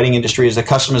the wedding industry, is the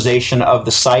customization of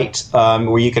the site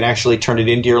where you can actually turn it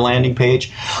into your landing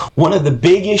page. One of the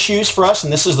big issues for us,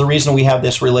 and this is the reason we have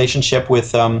this relationship with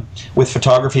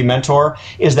Photography Mentor,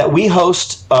 is that we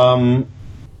host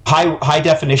high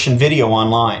definition video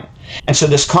online. And so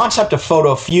this concept of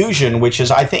photo fusion, which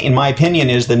is, I think, in my opinion,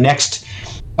 is the next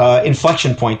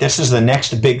inflection point. This is the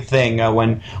next big thing.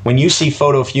 When you see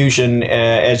photo fusion,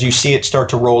 as you see it start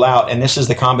to roll out, and this is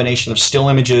the combination of still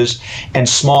images and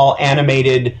small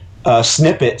animated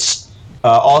snippets,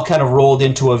 all kind of rolled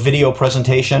into a video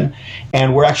presentation.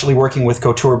 And we're actually working with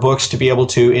Couture Books to be able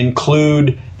to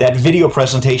include that video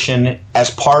presentation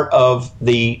as part of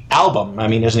the album. I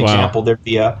mean, as an example, there'd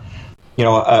be an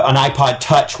iPod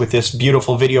Touch with this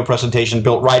beautiful video presentation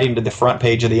built right into the front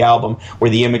page of the album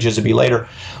where the images would be later.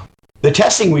 The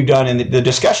testing we've done and the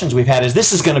discussions we've had is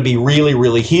this is going to be really,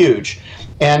 really huge.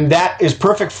 And that is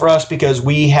perfect for us because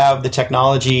we have the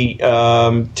technology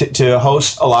to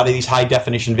host a lot of these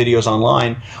high-definition videos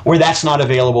online where that's not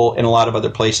available in a lot of other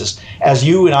places. As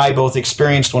you and I both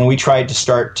experienced when we tried to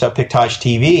start Pictage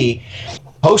TV,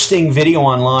 hosting video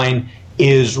online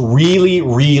is really,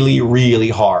 really, really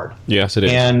hard. Yes, it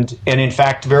is. And in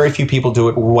fact, very few people do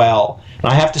it well. And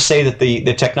I have to say that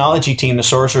the technology team, the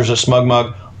sorcerers at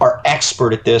SmugMug, are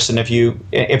expert at this. And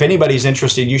if anybody's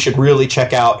interested, you should really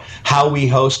check out how we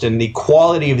host and the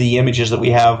quality of the images that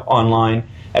we have online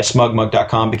at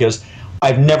smugmug.com, because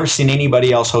I've never seen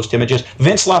anybody else host images.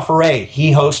 Vince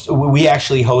LaFerre, we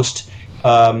actually host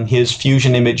his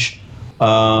Fusion image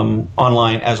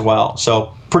online as well.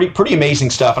 So pretty amazing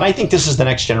stuff. And I think this is the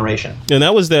next generation. And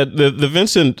that was the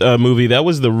Vincent movie. That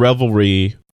was the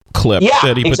Revelry clip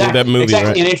that he put in that movie, right?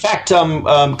 And in fact,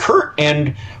 Kurt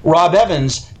and Rob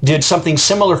Evans did something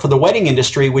similar for the wedding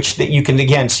industry, which that you can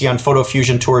again see on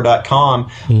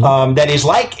photofusiontour.com. That is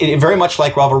very much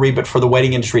like Revelry, but for the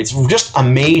wedding industry. It's just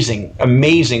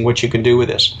amazing what you can do with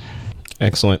this.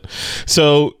 Excellent.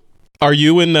 So, are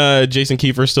you and Jason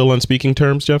Kiefer still on speaking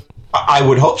terms, Jeff? I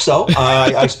would hope so.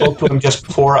 I spoke to him just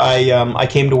before I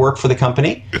came to work for the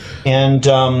company, and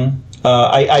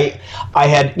I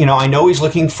had, I know he's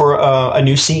looking for a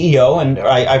new CEO, and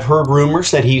I've heard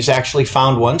rumors that he's actually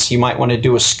found one. So you might want to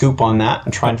do a scoop on that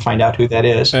and try and find out who that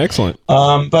is. Excellent.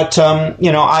 I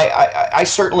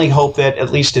certainly hope that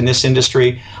at least in this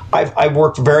industry, I've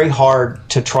worked very hard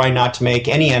to try not to make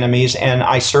any enemies, and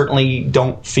I certainly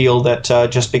don't feel that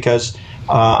just because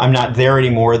I'm not there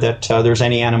anymore that there's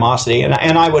any animosity, and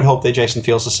I would hope that Jason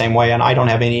feels the same way, and I don't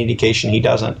have any indication he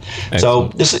doesn't. Excellent.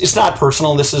 So it's not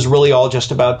personal. This is really all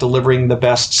just about delivering the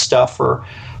best stuff for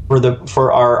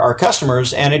our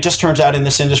customers, and it just turns out in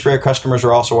this industry, our customers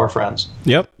are also our friends.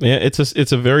 Yep, yeah,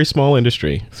 it's a very small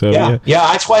industry. So yeah,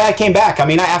 that's why I came back. I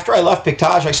mean, after I left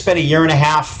Pictage, I spent a year and a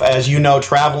half, as you know,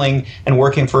 traveling and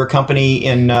working for a company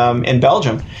in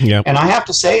Belgium. Yep. And I have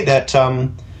to say that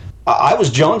I was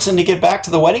jonesing to get back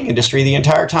to the wedding industry the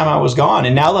entire time I was gone,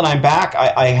 and now that I'm back,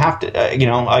 I have to,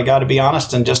 I got to be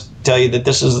honest and just tell you that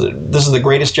this is the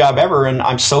greatest job ever, and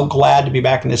I'm so glad to be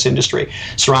back in this industry,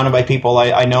 surrounded by people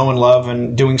I know and love,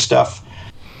 and doing stuff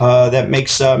that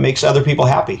makes other people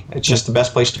happy. It's just the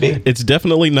best place to be. It's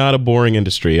definitely not a boring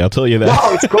industry, I'll tell you that.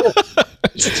 No, it's cool.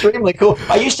 It's extremely cool.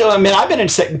 I've been in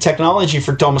technology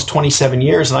for almost 27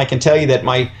 years, and I can tell you that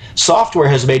my software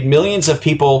has made millions of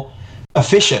people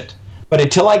efficient. But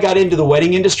until I got into the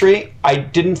wedding industry, I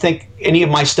didn't think any of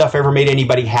my stuff ever made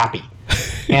anybody happy.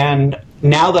 And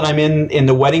now that I'm in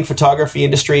the wedding photography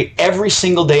industry, every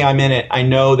single day I'm in it, I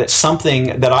know that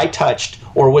something that I touched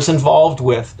or was involved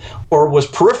with or was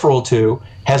peripheral to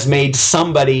has made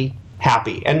somebody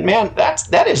happy. And man,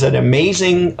 that is an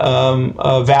amazing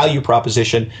value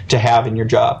proposition to have in your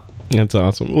job. That's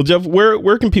awesome. Well, Jeff,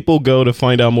 where can people go to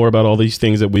find out more about all these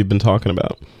things that we've been talking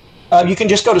about? You can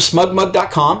just go to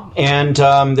smugmug.com, and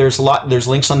there's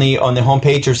links on the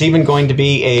homepage. There's even going to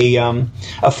be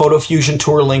a Photo Fusion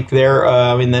tour link there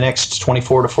in the next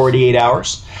 24 to 48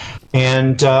 hours.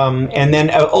 And then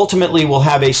ultimately we'll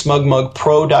have a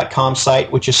smugmugpro.com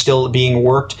site, which is still being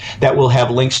worked, that will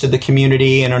have links to the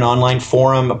community and an online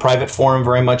forum, a private forum,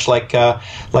 very much like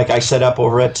I set up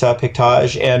over at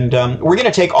Pictage. And we're going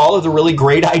to take all of the really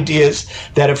great ideas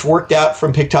that have worked out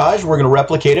from Pictage, we're going to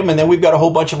replicate them, and then we've got a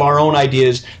whole bunch of our own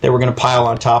ideas that we're going to pile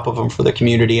on top of them for the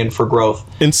community and for growth.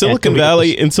 In Silicon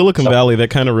Valley, that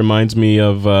kind of reminds me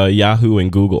of Yahoo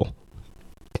and Google.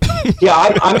 Yeah,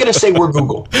 I'm going to say we're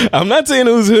Google. I'm not saying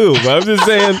who's who, but I'm just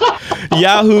saying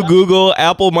Yahoo, Google,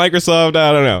 Apple, Microsoft.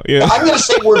 I don't know. Yeah. I'm going to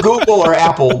say we're Google or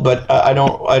Apple, but I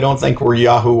don't think we're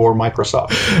Yahoo or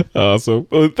Microsoft. Awesome.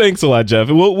 Well, thanks a lot, Jeff.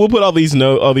 We'll put all these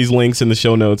links in the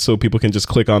show notes so people can just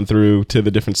click on through to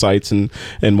the different sites and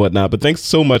whatnot. But thanks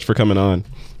so much for coming on.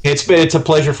 It's a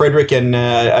pleasure, Frederick, and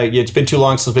it's been too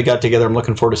long since we got together. I'm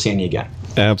looking forward to seeing you again.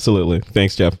 Absolutely.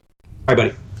 Thanks, Jeff. All right,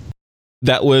 buddy.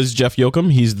 That was Jeff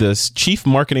Yoakum. He's the Chief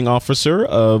Marketing Officer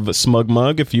of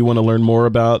SmugMug. If you want to learn more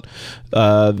about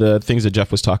the things that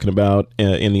Jeff was talking about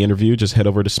in the interview, just head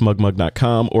over to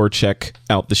smugmug.com or check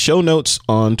out the show notes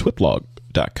on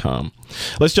twitblog.com.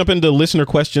 Let's jump into listener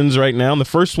questions right now. And the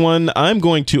first one I'm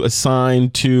going to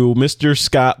assign to Mr.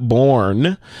 Scott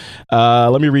Bourne.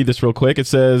 Let me read this real quick. It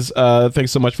says,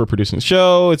 thanks so much for producing the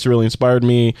show. It's really inspired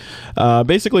me.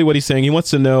 Basically what he's saying, he wants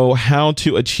to know how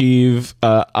to achieve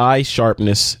eye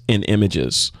sharpness in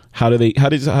images. How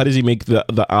does he make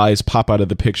the eyes pop out of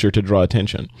the picture to draw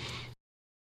attention?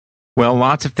 Well,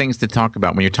 lots of things to talk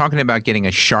about. When you're talking about getting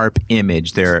a sharp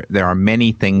image, there are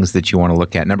many things that you want to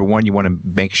look at. Number one, you want to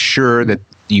make sure that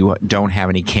you don't have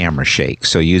any camera shake.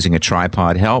 So using a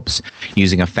tripod helps.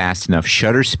 Using a fast enough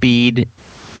shutter speed,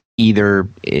 either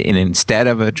instead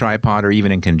of a tripod or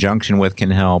even in conjunction with,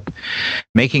 can help.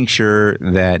 Making sure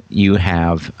that you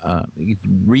have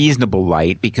reasonable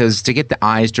light, because to get the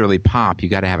eyes to really pop, you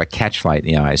got to have a catch light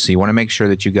in the eyes. So you want to make sure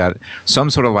that you got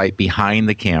some sort of light behind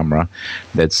the camera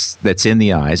that's in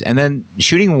the eyes. And then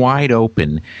shooting wide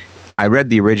open. I read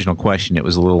the original question. It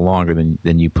was a little longer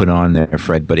than you put on there,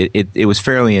 Fred, but it was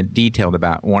fairly detailed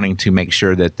about wanting to make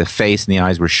sure that the face and the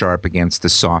eyes were sharp against the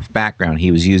soft background.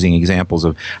 He was using examples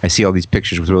of, I see all these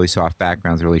pictures with really soft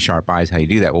backgrounds, really sharp eyes. How you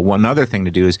do that? Well, one other thing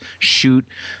to do is shoot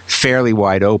fairly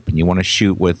wide open. You want to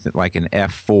shoot with like an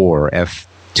f4,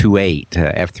 f2.8,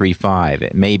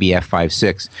 f3.5, maybe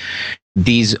f5.6.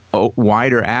 These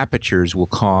wider apertures will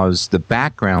cause the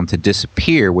background to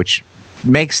disappear, which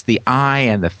makes the eye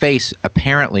and the face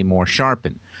apparently more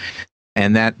sharpened.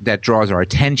 And that draws our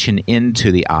attention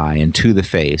into the eye and to the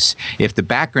face. If the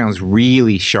background's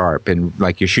really sharp and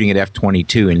like you're shooting at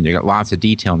f22 and you got lots of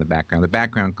detail in the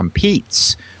background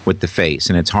competes with the face,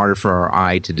 and it's harder for our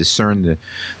eye to discern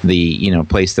the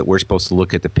place that we're supposed to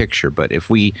look at the picture. But if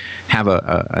we have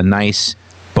a nice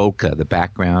bokeh, the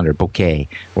background, or bokeh,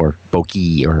 or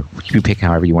bokeh, or you pick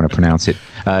however you want to pronounce it.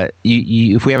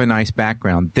 If we have a nice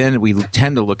background, then we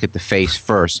tend to look at the face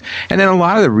first. And then a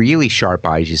lot of the really sharp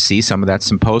eyes you see, some of that's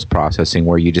some post-processing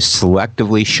where you just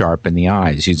selectively sharpen the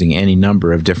eyes using any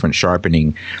number of different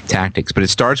sharpening tactics. But it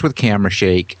starts with camera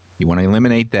shake. You want to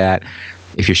eliminate that.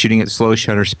 If you're shooting at slow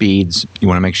shutter speeds, you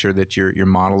want to make sure that your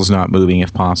model's not moving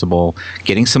if possible.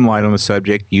 Getting some light on the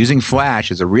subject. Using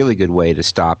flash is a really good way to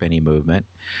stop any movement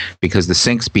because the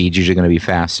sync speed's usually going to be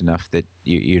fast enough that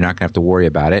you're not going to have to worry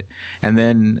about it. And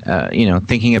then,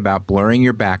 thinking about blurring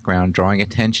your background, drawing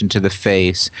attention to the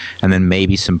face, and then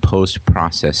maybe some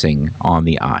post-processing on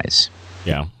the eyes.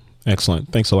 Yeah.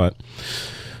 Excellent. Thanks a lot.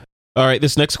 All right,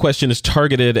 this next question is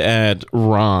targeted at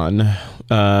Ron.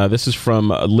 This is from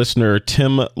listener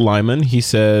Tim Lyman. He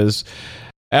says,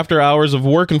 after hours of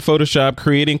work in Photoshop,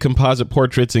 creating composite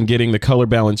portraits and getting the color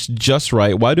balance just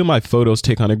right, why do my photos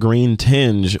take on a green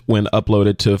tinge when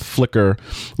uploaded to Flickr?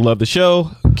 Love the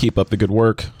show. Keep up the good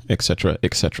work, etc.,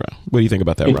 etc. What do you think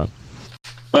about that, Ron?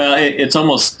 Well, it's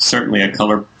almost certainly a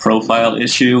color profile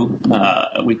issue.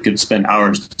 We could spend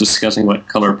hours discussing what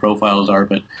color profiles are,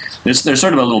 but there's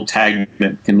sort of a little tag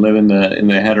that can live in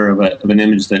the header of an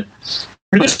image that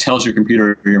pretty much tells your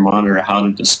computer or your monitor how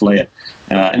to display it.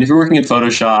 And if you're working in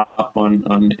Photoshop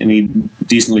on any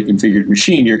decently configured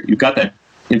machine, you've got that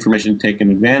information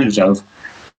taken advantage of.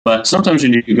 But sometimes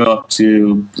when you go up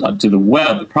to the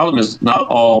web, the problem is not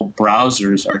all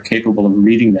browsers are capable of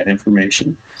reading that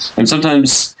information. And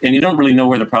sometimes, and you don't really know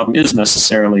where the problem is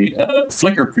necessarily,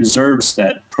 Flickr preserves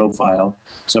that profile.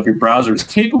 So if your browser is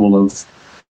capable of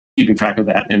keeping track of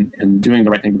that and doing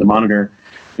the right thing with the monitor,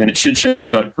 then it should show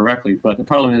it correctly. But the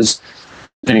problem is,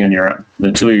 depending on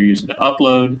the tool you're using to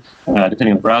upload, depending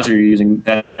on the browser you're using,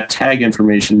 that tag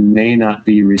information may not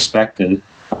be respected.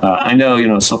 I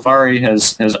know, Safari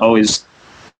has always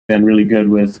been really good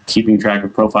with keeping track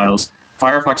of profiles.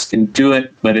 Firefox can do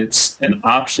it, but it's an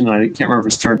option. I can't remember if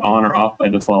it's turned on or off by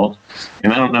default.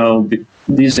 And I don't know,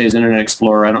 these days, Internet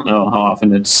Explorer, I don't know how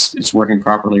often it's working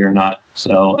properly or not.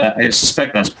 So I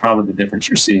suspect that's probably the difference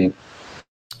you're seeing.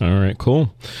 All right,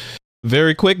 cool.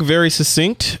 Very quick, very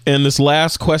succinct. And this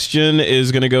last question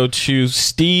is going to go to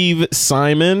Steve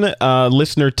Simon.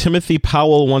 Listener Timothy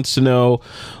Powell wants to know,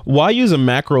 why use a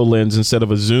macro lens instead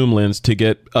of a zoom lens to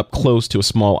get up close to a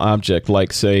small object,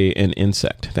 like, say, an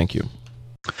insect? Thank you.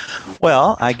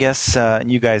 Well, I guess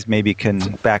you guys maybe can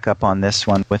back up on this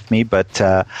one with me, but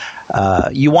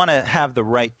you want to have the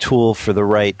right tool for the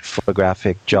right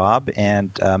photographic job,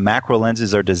 and macro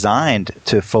lenses are designed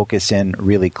to focus in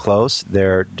really close.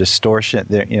 They're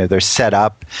they're set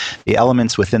up. The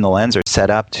elements within the lens are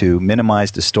set up to minimize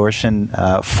distortion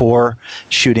for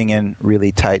shooting in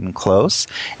really tight and close,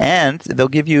 and they'll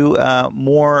give you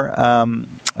more.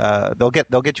 They'll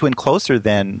get you in closer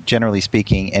than, generally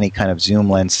speaking, any kind of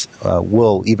zoom lens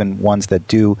will, even ones that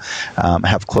do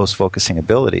have close focusing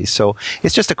ability. So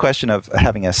it's just a question of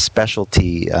having a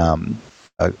specialty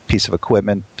a piece of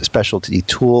equipment, a specialty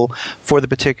tool for the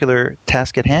particular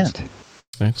task at hand.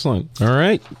 Excellent. All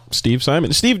right, Steve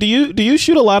Simon. Steve, do you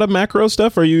shoot a lot of macro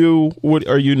stuff? Are you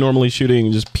normally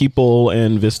shooting just people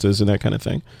and vistas and that kind of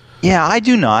thing? Yeah, I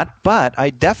do not, but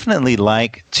I definitely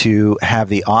like to have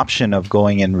the option of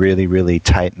going in really, really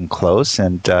tight and close,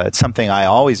 and it's something I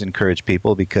always encourage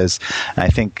people, because I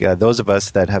think those of us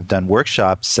that have done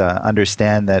workshops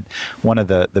understand that one of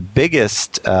the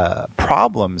biggest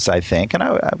problems, I think, and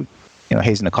I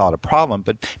hasten to call it a problem,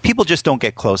 but people just don't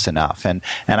get close enough. And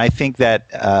I think that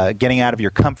getting out of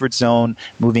your comfort zone,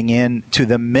 moving in to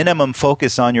the minimum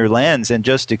focus on your lens and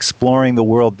just exploring the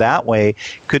world that way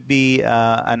could be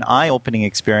an eye-opening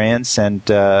experience and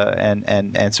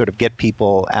sort of get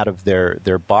people out of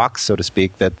their box, so to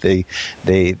speak, that they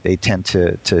tend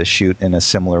to shoot in a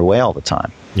similar way all the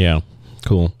time. Yeah,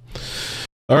 cool.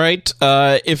 All right.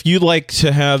 If you'd like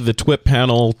to have the TWIP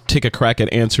panel take a crack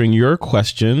at answering your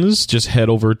questions, just head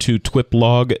over to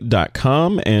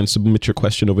twiplog.com and submit your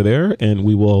question over there, and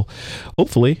we will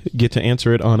hopefully get to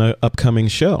answer it on an upcoming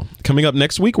show. Coming up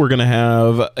next week, we're going to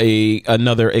have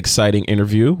another exciting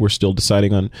interview. We're still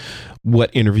deciding on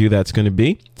what interview that's going to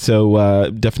be,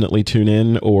 so definitely tune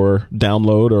in or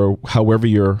download or however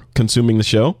you're consuming the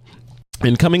show.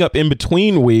 And coming up in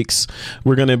between weeks,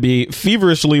 we're going to be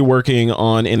feverishly working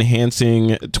on enhancing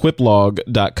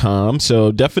twiplog.com.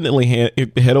 So definitely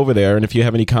head over there. And if you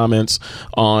have any comments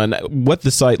on what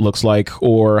the site looks like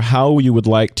or how you would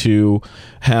like to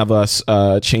have us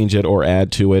change it or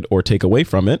add to it or take away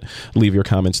from it, leave your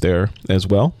comments there as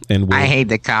well. And I hate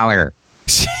the color.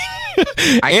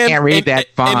 I can't read that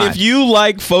font. And if you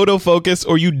like Photofocus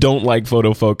or you don't like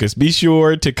Photofocus, be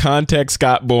sure to contact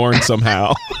Scott Bourne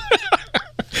somehow.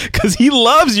 Because he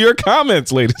loves your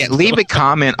comments, ladies. Yeah, leave a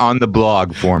comment on the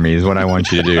blog for me is what I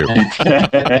want you to do.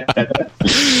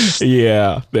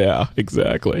 Yeah,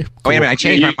 exactly. Oh, wait a minute, I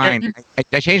changed my mind.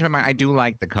 I changed my mind. I do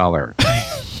like the color.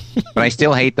 But I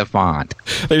still hate the font.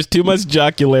 There's too much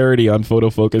jocularity on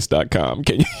photofocus.com.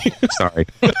 Can you? Sorry.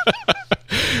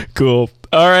 Cool.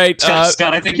 All right.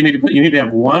 Scott, I think you need to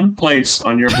have one place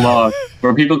on your blog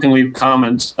where people can leave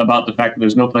comments about the fact that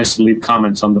there's no place to leave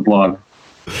comments on the blog.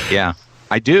 Yeah,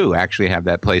 I do actually have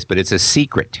that place, but it's a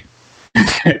secret.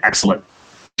 Excellent.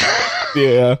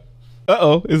 Yeah.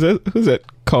 Uh-oh. Who's that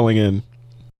calling in?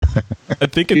 I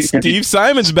think it's Steve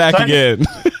Simon's back again.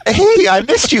 Hey, I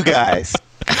missed you guys.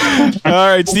 All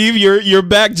right, Steve, you're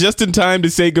back just in time to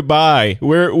say goodbye.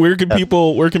 Where can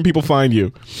people find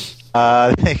you?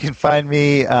 They can find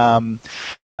me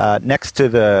next to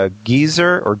the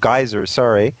geyser,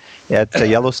 at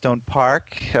Yellowstone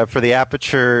Park for the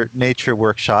Aperture Nature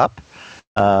Workshop,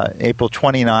 April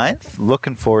 29th.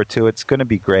 Looking forward to it. It's going to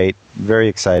be great. Very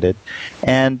excited.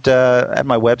 And at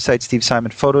my website,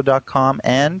 stevesimonphoto.com,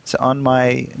 and on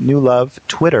my new love,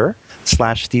 Twitter,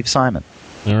 /Steve Simon.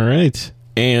 All right.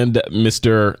 And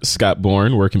Mr. Scott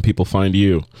Bourne, where can people find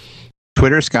you?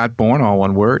 Twitter, Scott Bourne, all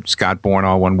one word, scottbourne,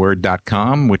 all one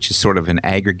word.com, which is sort of an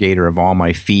aggregator of all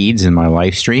my feeds and my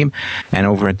live stream, and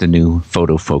over at the new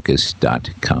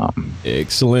photofocus.com.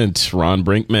 Excellent. Ron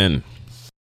Brinkman.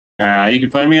 You can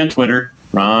find me on Twitter,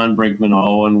 Ron Brinkman,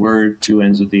 all one word, 2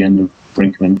 N's at the end of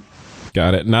Brinkman.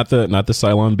 Got it. Not the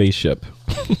Cylon base ship.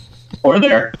 Or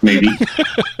there, maybe.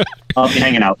 I'll be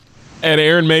hanging out. And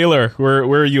Aaron Mailer, where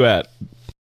are you at?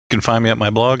 You can find me at my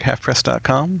blog,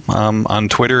 halfpress.com. On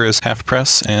Twitter as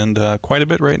halfpress, and quite a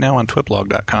bit right now on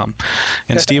twiblog.com.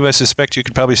 And Steve, I suspect you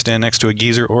could probably stand next to a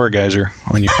geezer or a geyser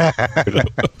when you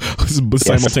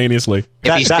simultaneously.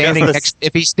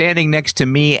 If he's standing next to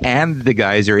me and the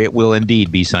geyser, it will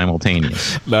indeed be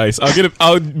simultaneous. Nice.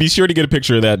 I'll be sure to get a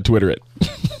picture of that and Twitter it.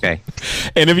 Okay.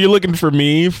 And if you're looking for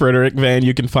me, Frederick Van,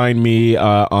 you can find me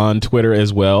on Twitter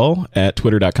as well at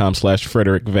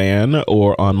twitter.com/Frederick Van,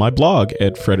 or on my blog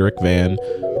at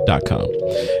frederickvan.com.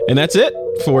 And that's it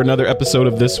for another episode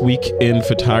of This Week in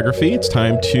Photography. It's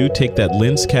time to take that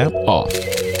lens cap off.